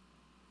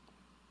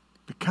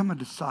 Become a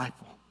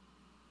disciple.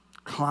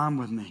 Climb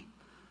with me,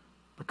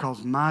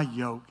 because my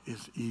yoke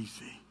is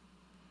easy.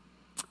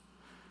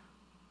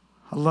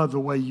 I love the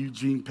way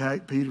Eugene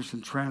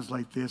Peterson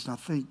translates this, and I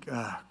think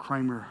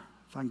Kramer,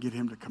 if I can get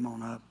him to come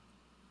on up.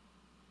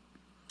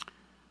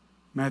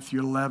 Matthew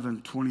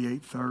 11,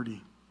 28,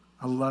 30.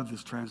 I love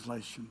this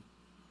translation.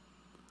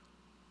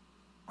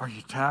 Are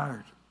you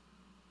tired?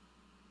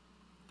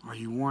 Are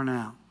you worn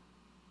out?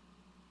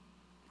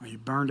 Are you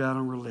burned out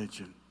on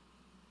religion?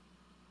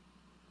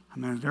 I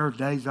mean, there are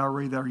days I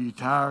read, are you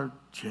tired?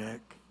 Check.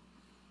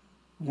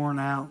 Worn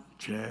out?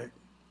 Check.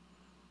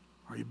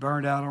 Are you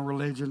burned out on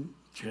religion?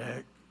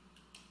 Check.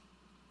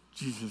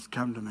 Jesus,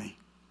 come to me.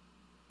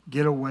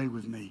 Get away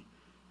with me,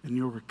 and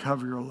you'll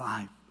recover your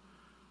life.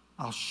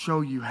 I'll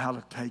show you how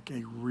to take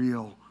a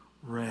real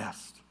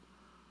rest.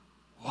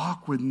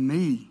 Walk with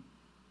me.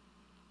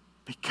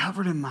 Be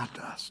covered in my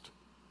dust.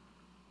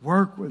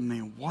 Work with me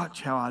and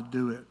watch how I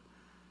do it.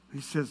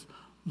 He says,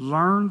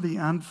 learn the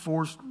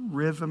unforced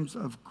rhythms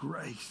of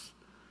grace,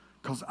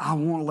 because I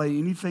won't lay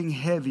anything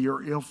heavy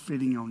or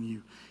ill-fitting on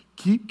you.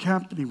 Keep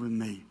company with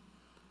me.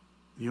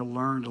 You'll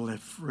learn to live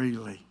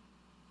freely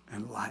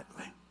and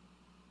lightly.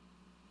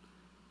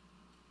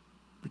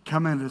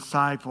 Becoming a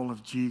disciple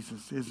of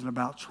Jesus isn't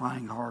about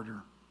trying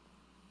harder.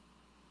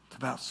 It's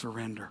about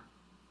surrender.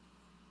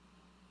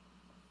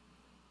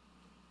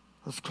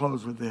 Let's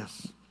close with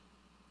this.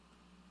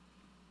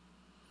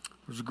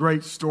 There's a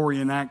great story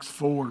in Acts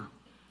 4.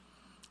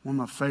 One of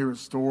my favorite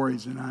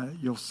stories, and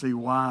you'll see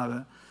why.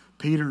 But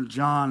Peter and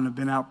John have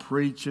been out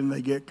preaching.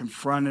 They get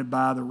confronted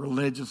by the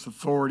religious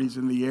authorities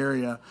in the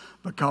area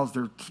because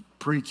they're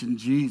preaching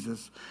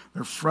Jesus.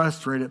 They're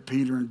frustrated at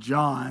Peter and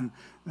John.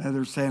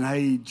 They're saying,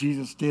 hey,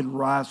 Jesus did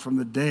rise from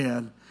the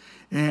dead.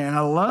 And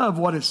I love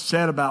what is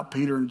said about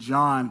Peter and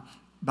John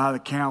by the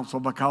council,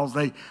 because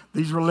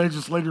these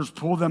religious leaders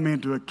pull them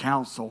into a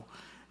council.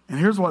 And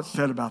here's what's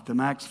said about them,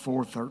 Acts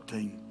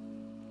 4:13.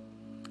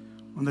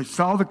 When they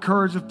saw the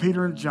courage of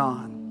Peter and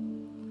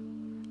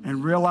John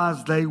and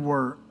realized they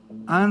were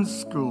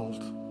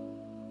unschooled,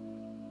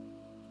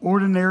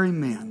 ordinary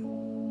men.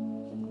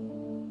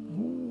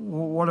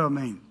 What do I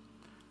mean?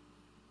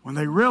 When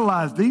they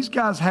realized these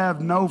guys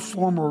have no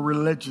formal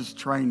religious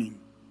training.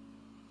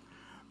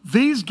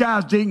 These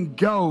guys didn't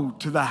go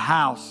to the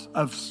house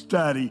of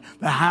study,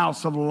 the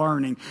house of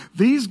learning.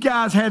 These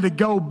guys had to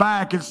go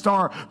back and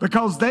start,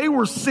 because they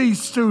were C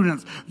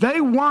students. They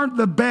weren't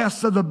the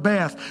best of the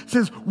best. It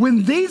says,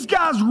 when these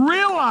guys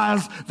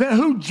realized that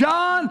who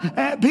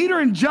Peter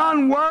and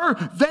John were,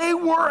 they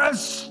were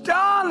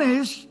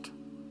astonished.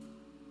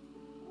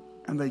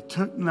 And they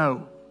took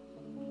note.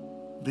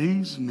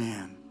 These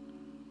men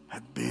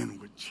had been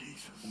with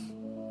Jesus.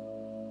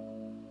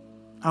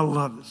 I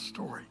love this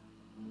story.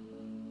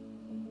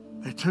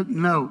 They took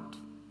note.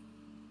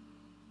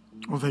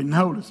 Well, they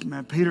noticed,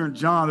 man, Peter and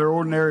John, they're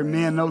ordinary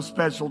men, no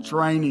special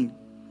training.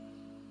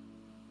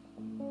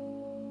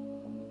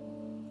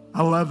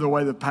 I love the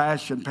way the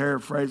Passion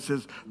paraphrase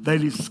says, they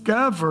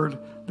discovered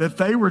that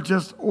they were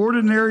just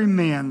ordinary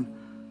men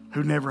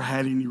who never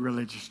had any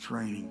religious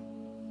training.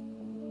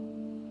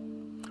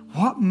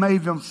 What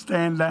made them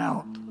stand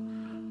out?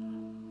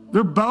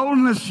 Their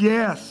boldness,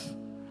 yes.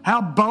 How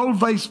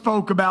bold they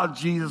spoke about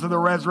Jesus and the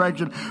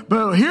resurrection.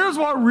 But here's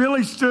what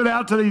really stood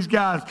out to these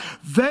guys.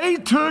 They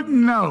took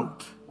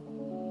note.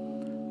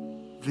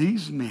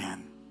 These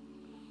men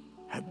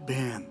had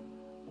been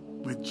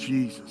with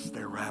Jesus,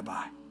 their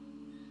rabbi.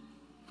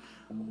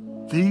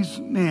 These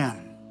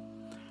men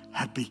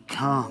had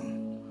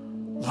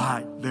become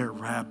like their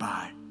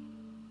rabbi.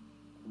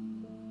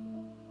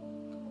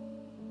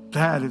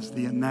 That is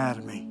the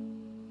anatomy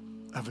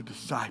of a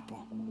disciple.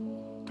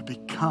 To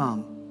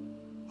become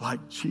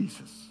like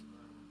Jesus,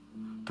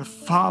 to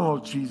follow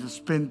Jesus,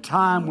 spend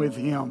time with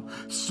him,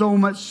 so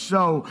much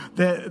so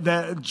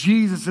that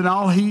Jesus and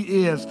all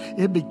he is,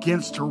 it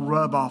begins to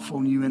rub off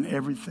on you in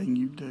everything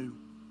you do.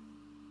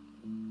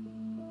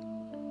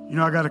 You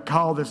know, I got a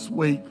call this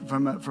week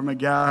from a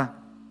guy,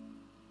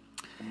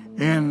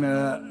 and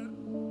I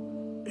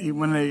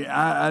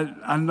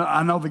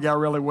know the guy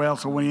really well,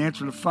 so when he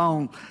answered the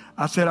phone,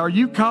 I said, "Are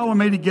you calling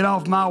me to get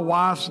off my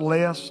wife's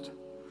list?"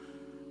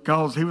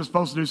 Because he was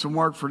supposed to do some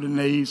work for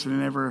Denise,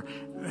 and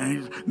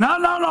he's, no,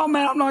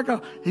 man, I'm not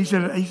going. He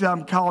said,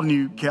 I'm calling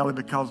you, Kelly,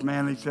 because,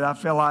 man, he said, I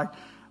feel like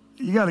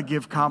you got to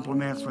give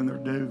compliments when they're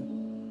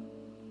due.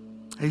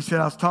 He said,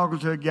 I was talking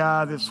to a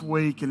guy this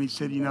week, and he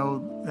said, you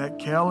know, that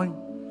Kelly,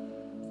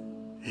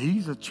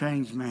 he's a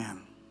changed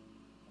man.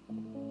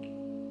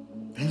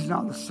 He's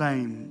not the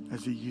same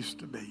as he used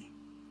to be.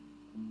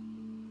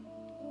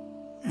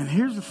 And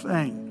here's the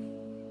thing.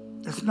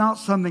 It's not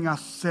something I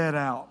set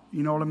out.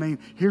 You know what I mean?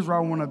 Here's where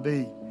I want to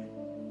be.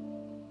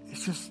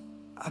 It's just,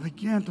 I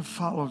began to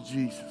follow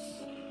Jesus.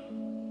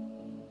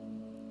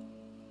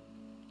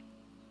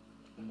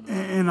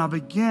 And I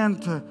began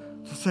to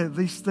say,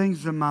 these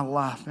things in my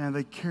life, man,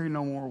 they carry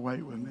no more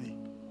weight with me.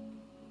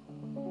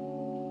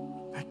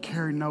 They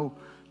carry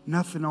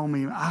nothing on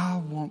me.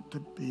 I want to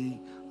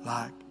be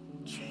like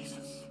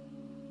Jesus.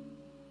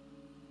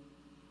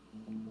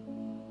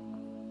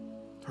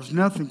 There's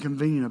nothing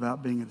convenient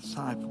about being a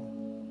disciple.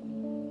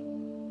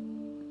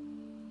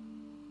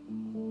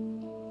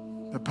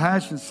 The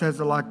Passion says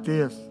it like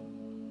this.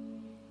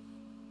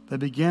 They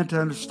began to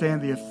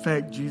understand the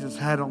effect Jesus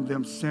had on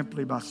them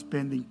simply by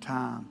spending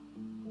time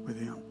with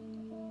Him.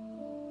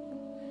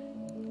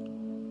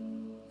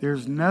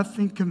 There's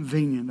nothing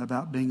convenient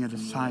about being a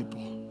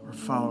disciple or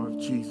follower of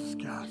Jesus,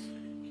 guys.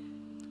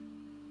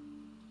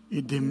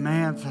 It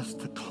demands us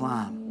to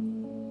climb.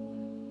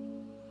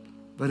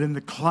 But in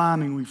the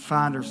climbing, we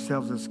find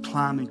ourselves as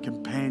climbing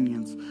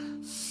companions,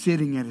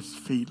 sitting at His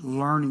feet,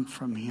 learning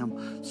from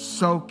Him,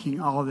 soaking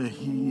all that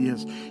He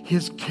is.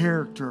 His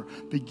character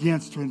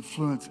begins to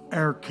influence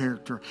our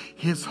character.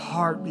 His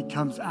heart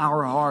becomes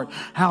our heart.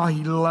 How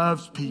He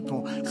loves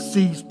people,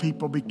 sees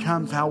people,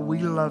 becomes how we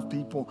love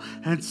people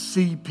and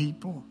see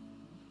people.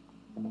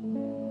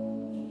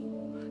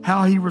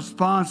 How He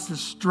responds to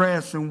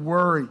stress and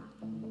worry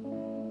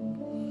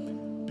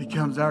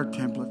becomes our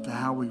template to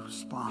how we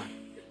respond.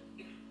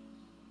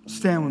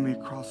 Stand with me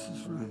across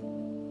this room.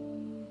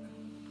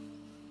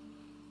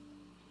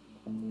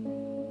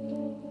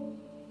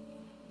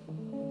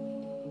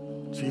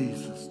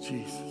 Jesus,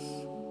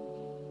 Jesus,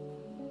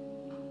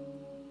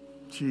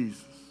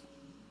 Jesus.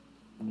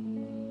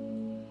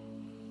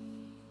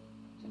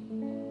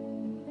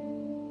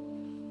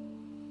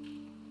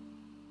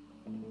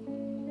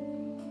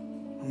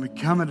 When we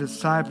become a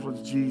disciple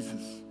of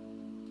Jesus,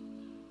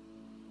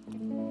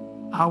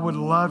 I would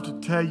love to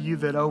tell you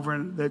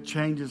that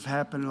changes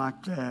happen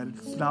like that.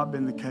 It's not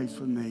been the case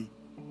with me.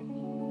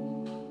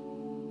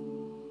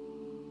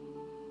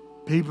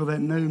 People that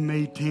knew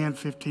me 10,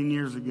 15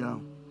 years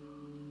ago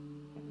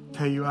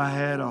tell you I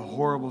had a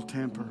horrible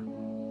temper.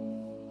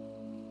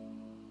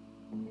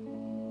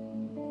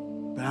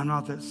 But I'm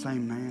not that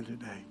same man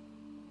today.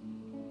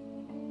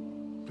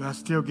 Do I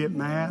still get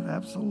mad?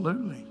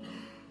 Absolutely.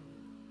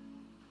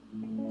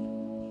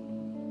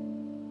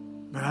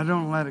 But I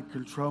don't let it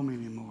control me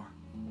anymore.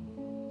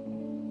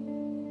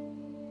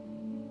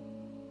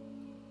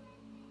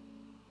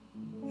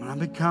 When I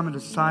become a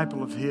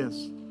disciple of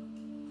His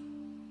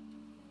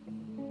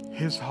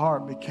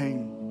heart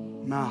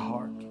became my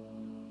heart.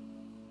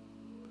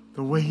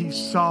 The way He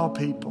saw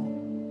people,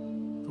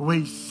 the way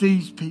He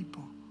sees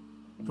people,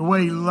 the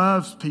way He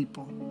loves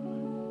people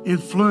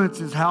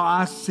influences how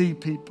I see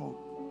people,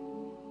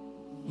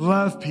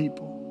 love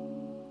people.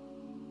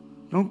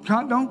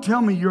 Don't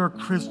tell me you're a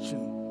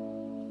Christian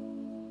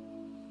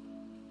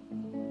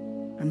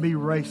and be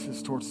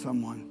racist towards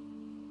someone.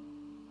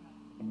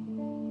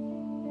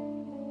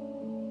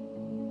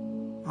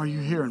 Are you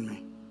hearing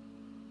me?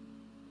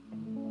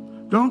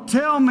 Don't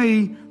tell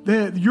me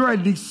that you're a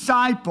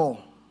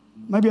disciple.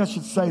 Maybe I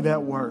should say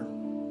that word.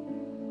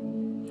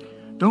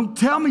 Don't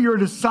tell me you're a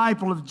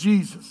disciple of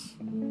Jesus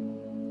and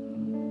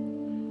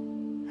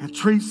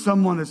treat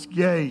someone that's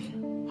gay,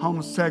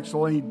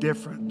 homosexual, any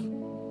different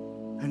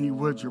than you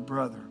would your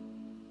brother.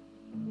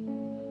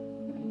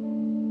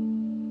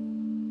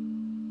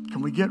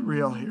 Can we get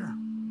real here?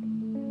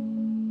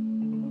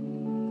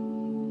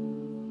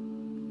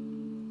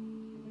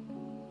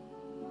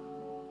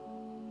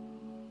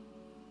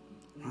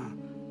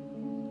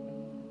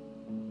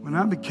 When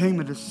I became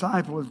a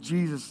disciple of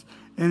Jesus,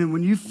 and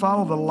when you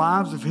follow the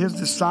lives of His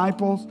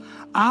disciples,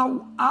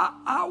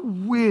 I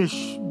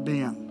wish,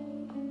 Ben,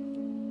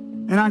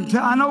 and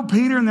I know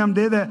Peter and them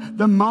did that.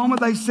 The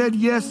moment they said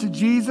yes to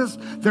Jesus,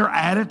 their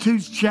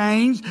attitudes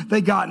changed.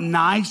 They got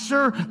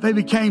nicer. They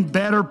became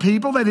better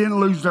people. They didn't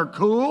lose their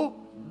cool.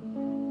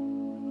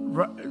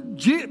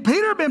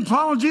 Peter had been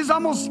following Jesus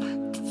almost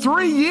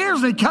 3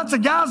 years, and he cuts a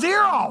guy's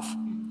ear off.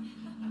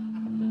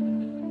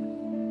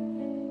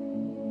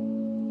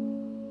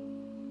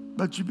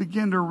 But you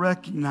begin to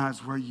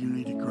recognize where you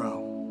need to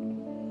grow.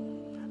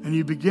 And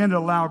you begin to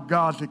allow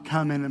God to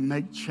come in and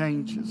make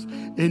changes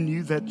in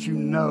you that you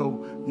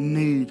know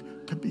need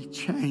to be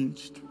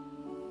changed.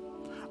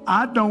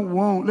 I don't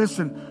want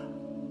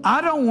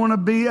to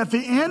be at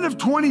the end of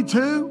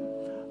 22.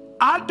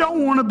 I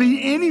don't want to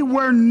be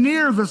anywhere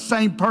near the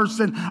same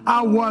person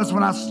I was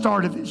when I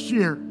started this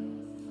year.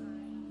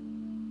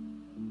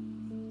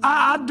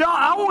 I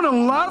want to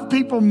love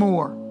people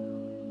more.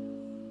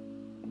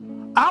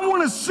 I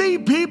want to see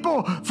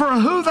people for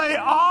who they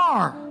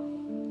are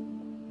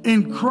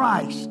in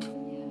Christ.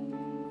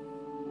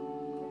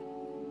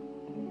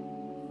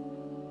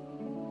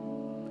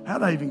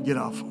 How'd I even get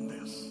off on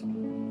this?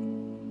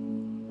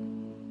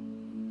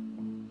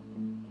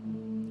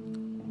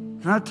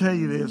 Can I tell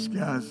you this,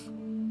 guys?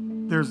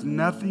 There's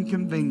nothing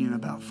convenient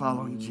about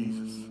following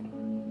Jesus.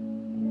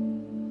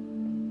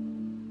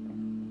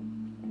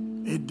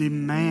 It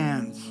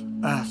demands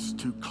us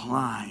to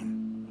climb.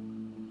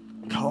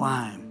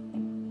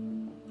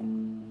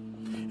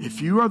 If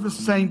you are the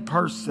same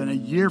person a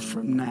year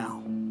from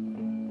now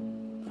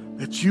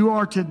that you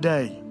are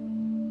today,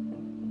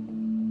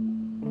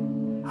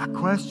 I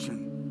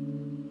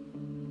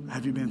question,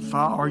 have you been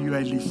followed? Are you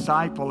a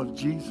disciple of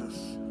Jesus?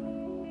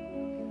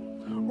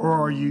 Or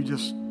are you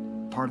just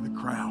part of the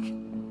crowd?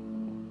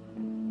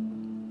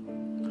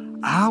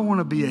 I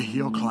want to be a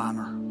hill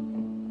climber.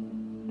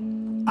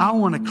 I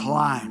want to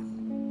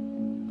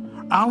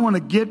climb. I want to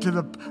get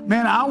to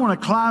I want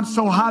to climb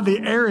so high the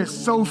air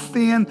is so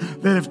thin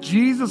that if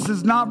Jesus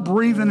is not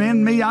breathing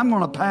in me, I'm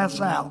going to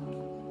pass out.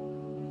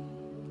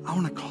 I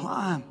want to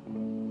climb.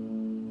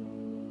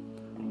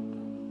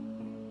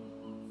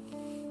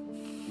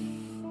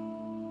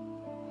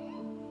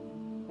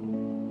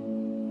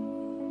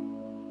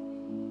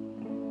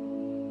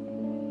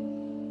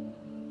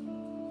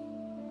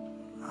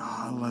 Oh,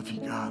 I love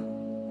you, God.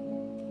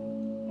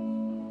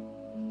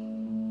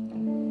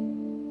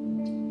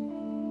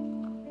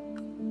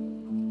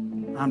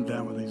 I'm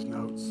done with these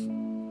notes.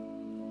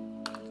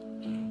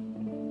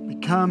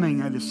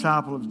 Becoming a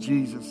disciple of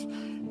Jesus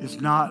is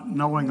not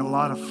knowing a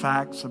lot of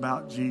facts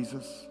about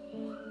Jesus.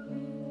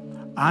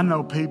 I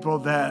know people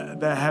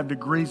that have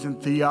degrees in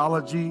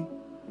theology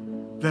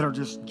that are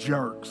just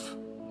jerks.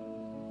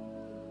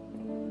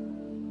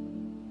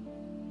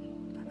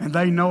 And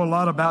they know a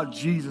lot about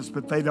Jesus,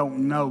 but they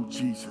don't know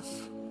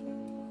Jesus.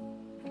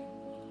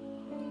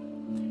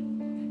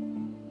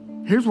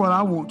 Here's what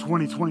I want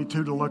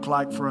 2022 to look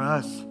like for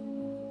us.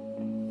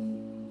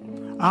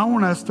 I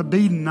want us to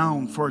be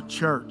known for a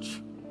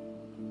church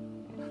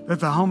that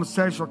the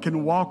homosexual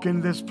can walk in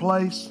this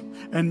place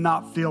and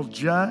not feel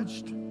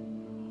judged,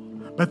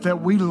 but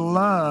that we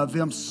love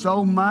them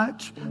so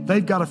much,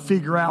 they've got to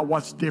figure out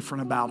what's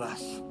different about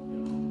us.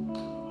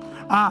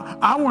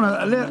 I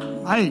want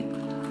to, hey,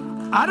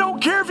 I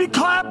don't care if you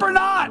clap or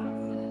not.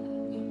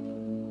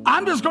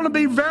 I'm just going to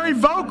be very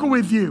vocal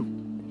with you.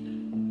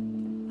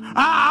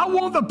 I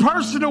want the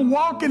person to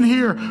walk in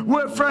here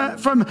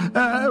from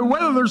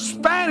whether they're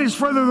Spanish,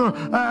 whether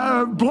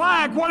they're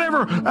black,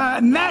 whatever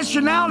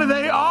nationality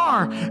they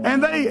are,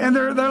 and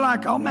they're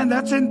like, oh man,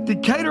 that's in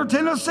Decatur,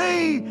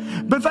 Tennessee.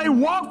 But they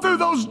walk through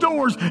those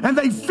doors and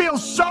they feel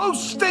so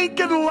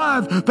stinking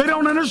loved, they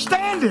don't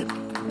understand it.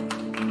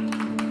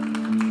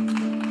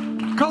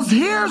 Because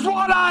here's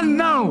what I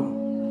know.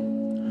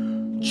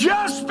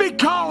 Just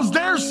because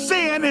their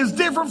sin is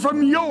different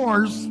from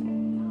yours,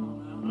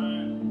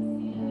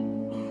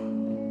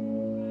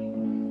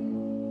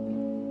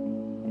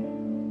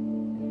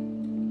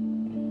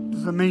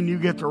 doesn't mean you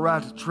get the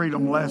right to treat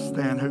them less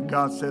than who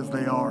God says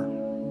they are.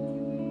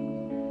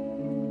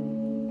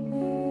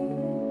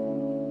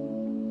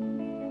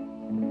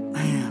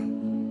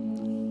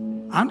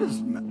 Man, I'm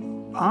just,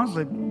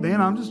 honestly, Ben,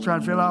 I'm just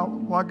trying to figure out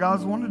what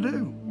God's wanting to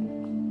do.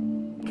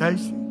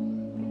 Casey?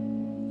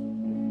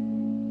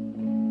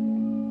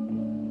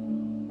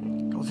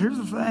 Because here's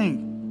the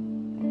thing.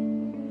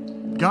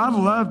 God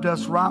loved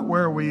us right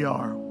where we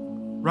are,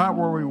 right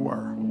where we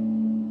were.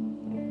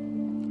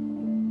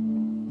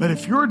 But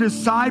if you're a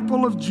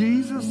disciple of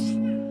Jesus,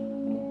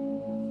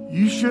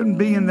 you shouldn't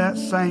be in that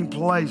same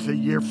place a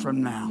year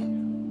from now.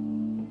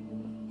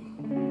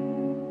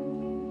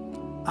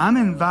 I'm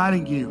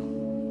inviting you.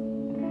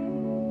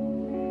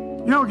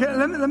 You know,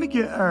 let me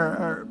get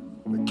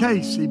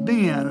Casey,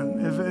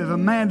 Ben, if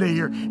Amanda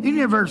here,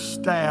 any of our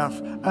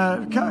staff,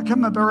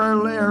 come up,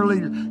 our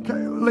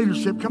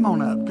leadership, come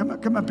on up.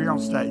 Come up here on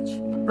stage.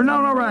 Or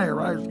no, right here.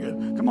 Right here's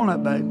good. Come on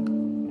up, babe.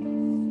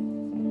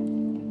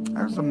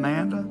 There's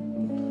Amanda.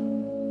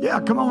 Yeah,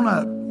 come on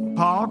up.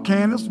 Paul,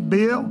 Candace,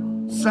 Bill,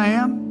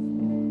 Sam.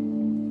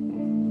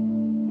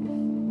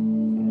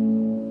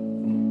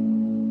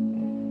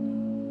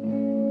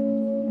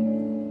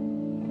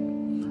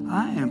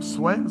 I am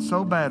sweating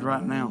so bad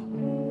right now.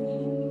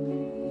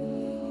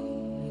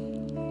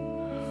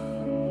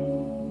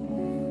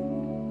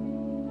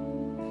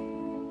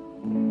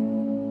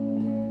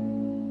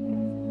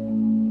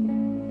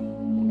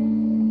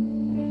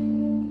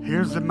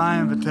 Here's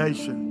my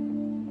invitation.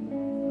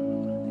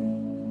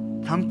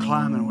 Come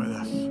climbing with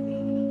us.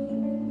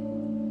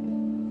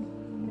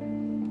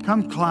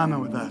 Come climbing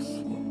with us.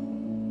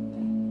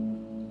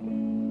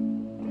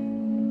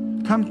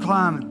 Come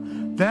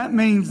climbing. That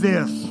means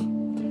this.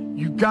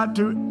 You've got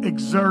to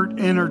exert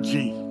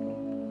energy.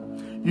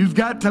 You've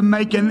got to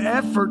make an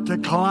effort to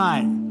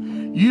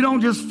climb. You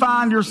don't just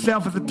find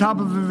yourself at the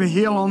top of the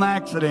hill on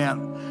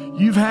accident.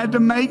 You've had to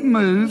make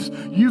moves.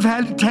 You've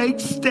had to take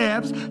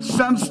steps.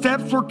 Some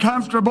steps were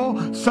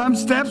comfortable. Some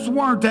steps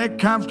weren't that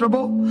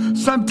comfortable.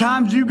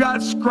 Sometimes you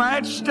got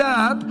scratched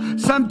up.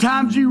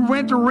 Sometimes you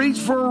went to reach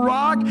for a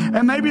rock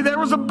and maybe there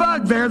was a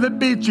bug there that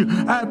bit you.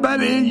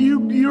 But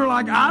you're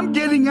like, I'm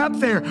getting up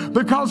there,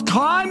 because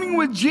climbing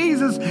with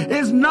Jesus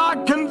is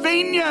not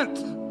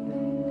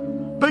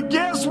convenient. But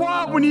guess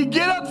what? When you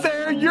get up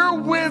there,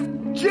 you're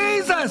with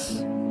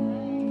Jesus.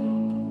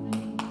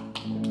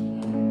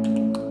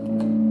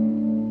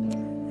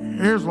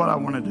 Here's what I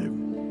want to do.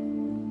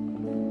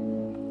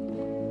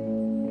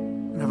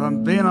 And if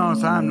I'm being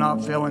honest, I'm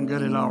not feeling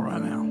good at all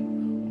right now.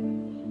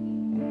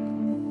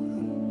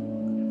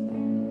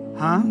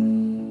 Huh?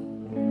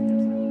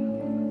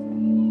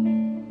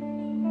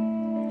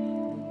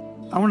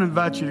 I want to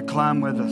invite you to climb with us.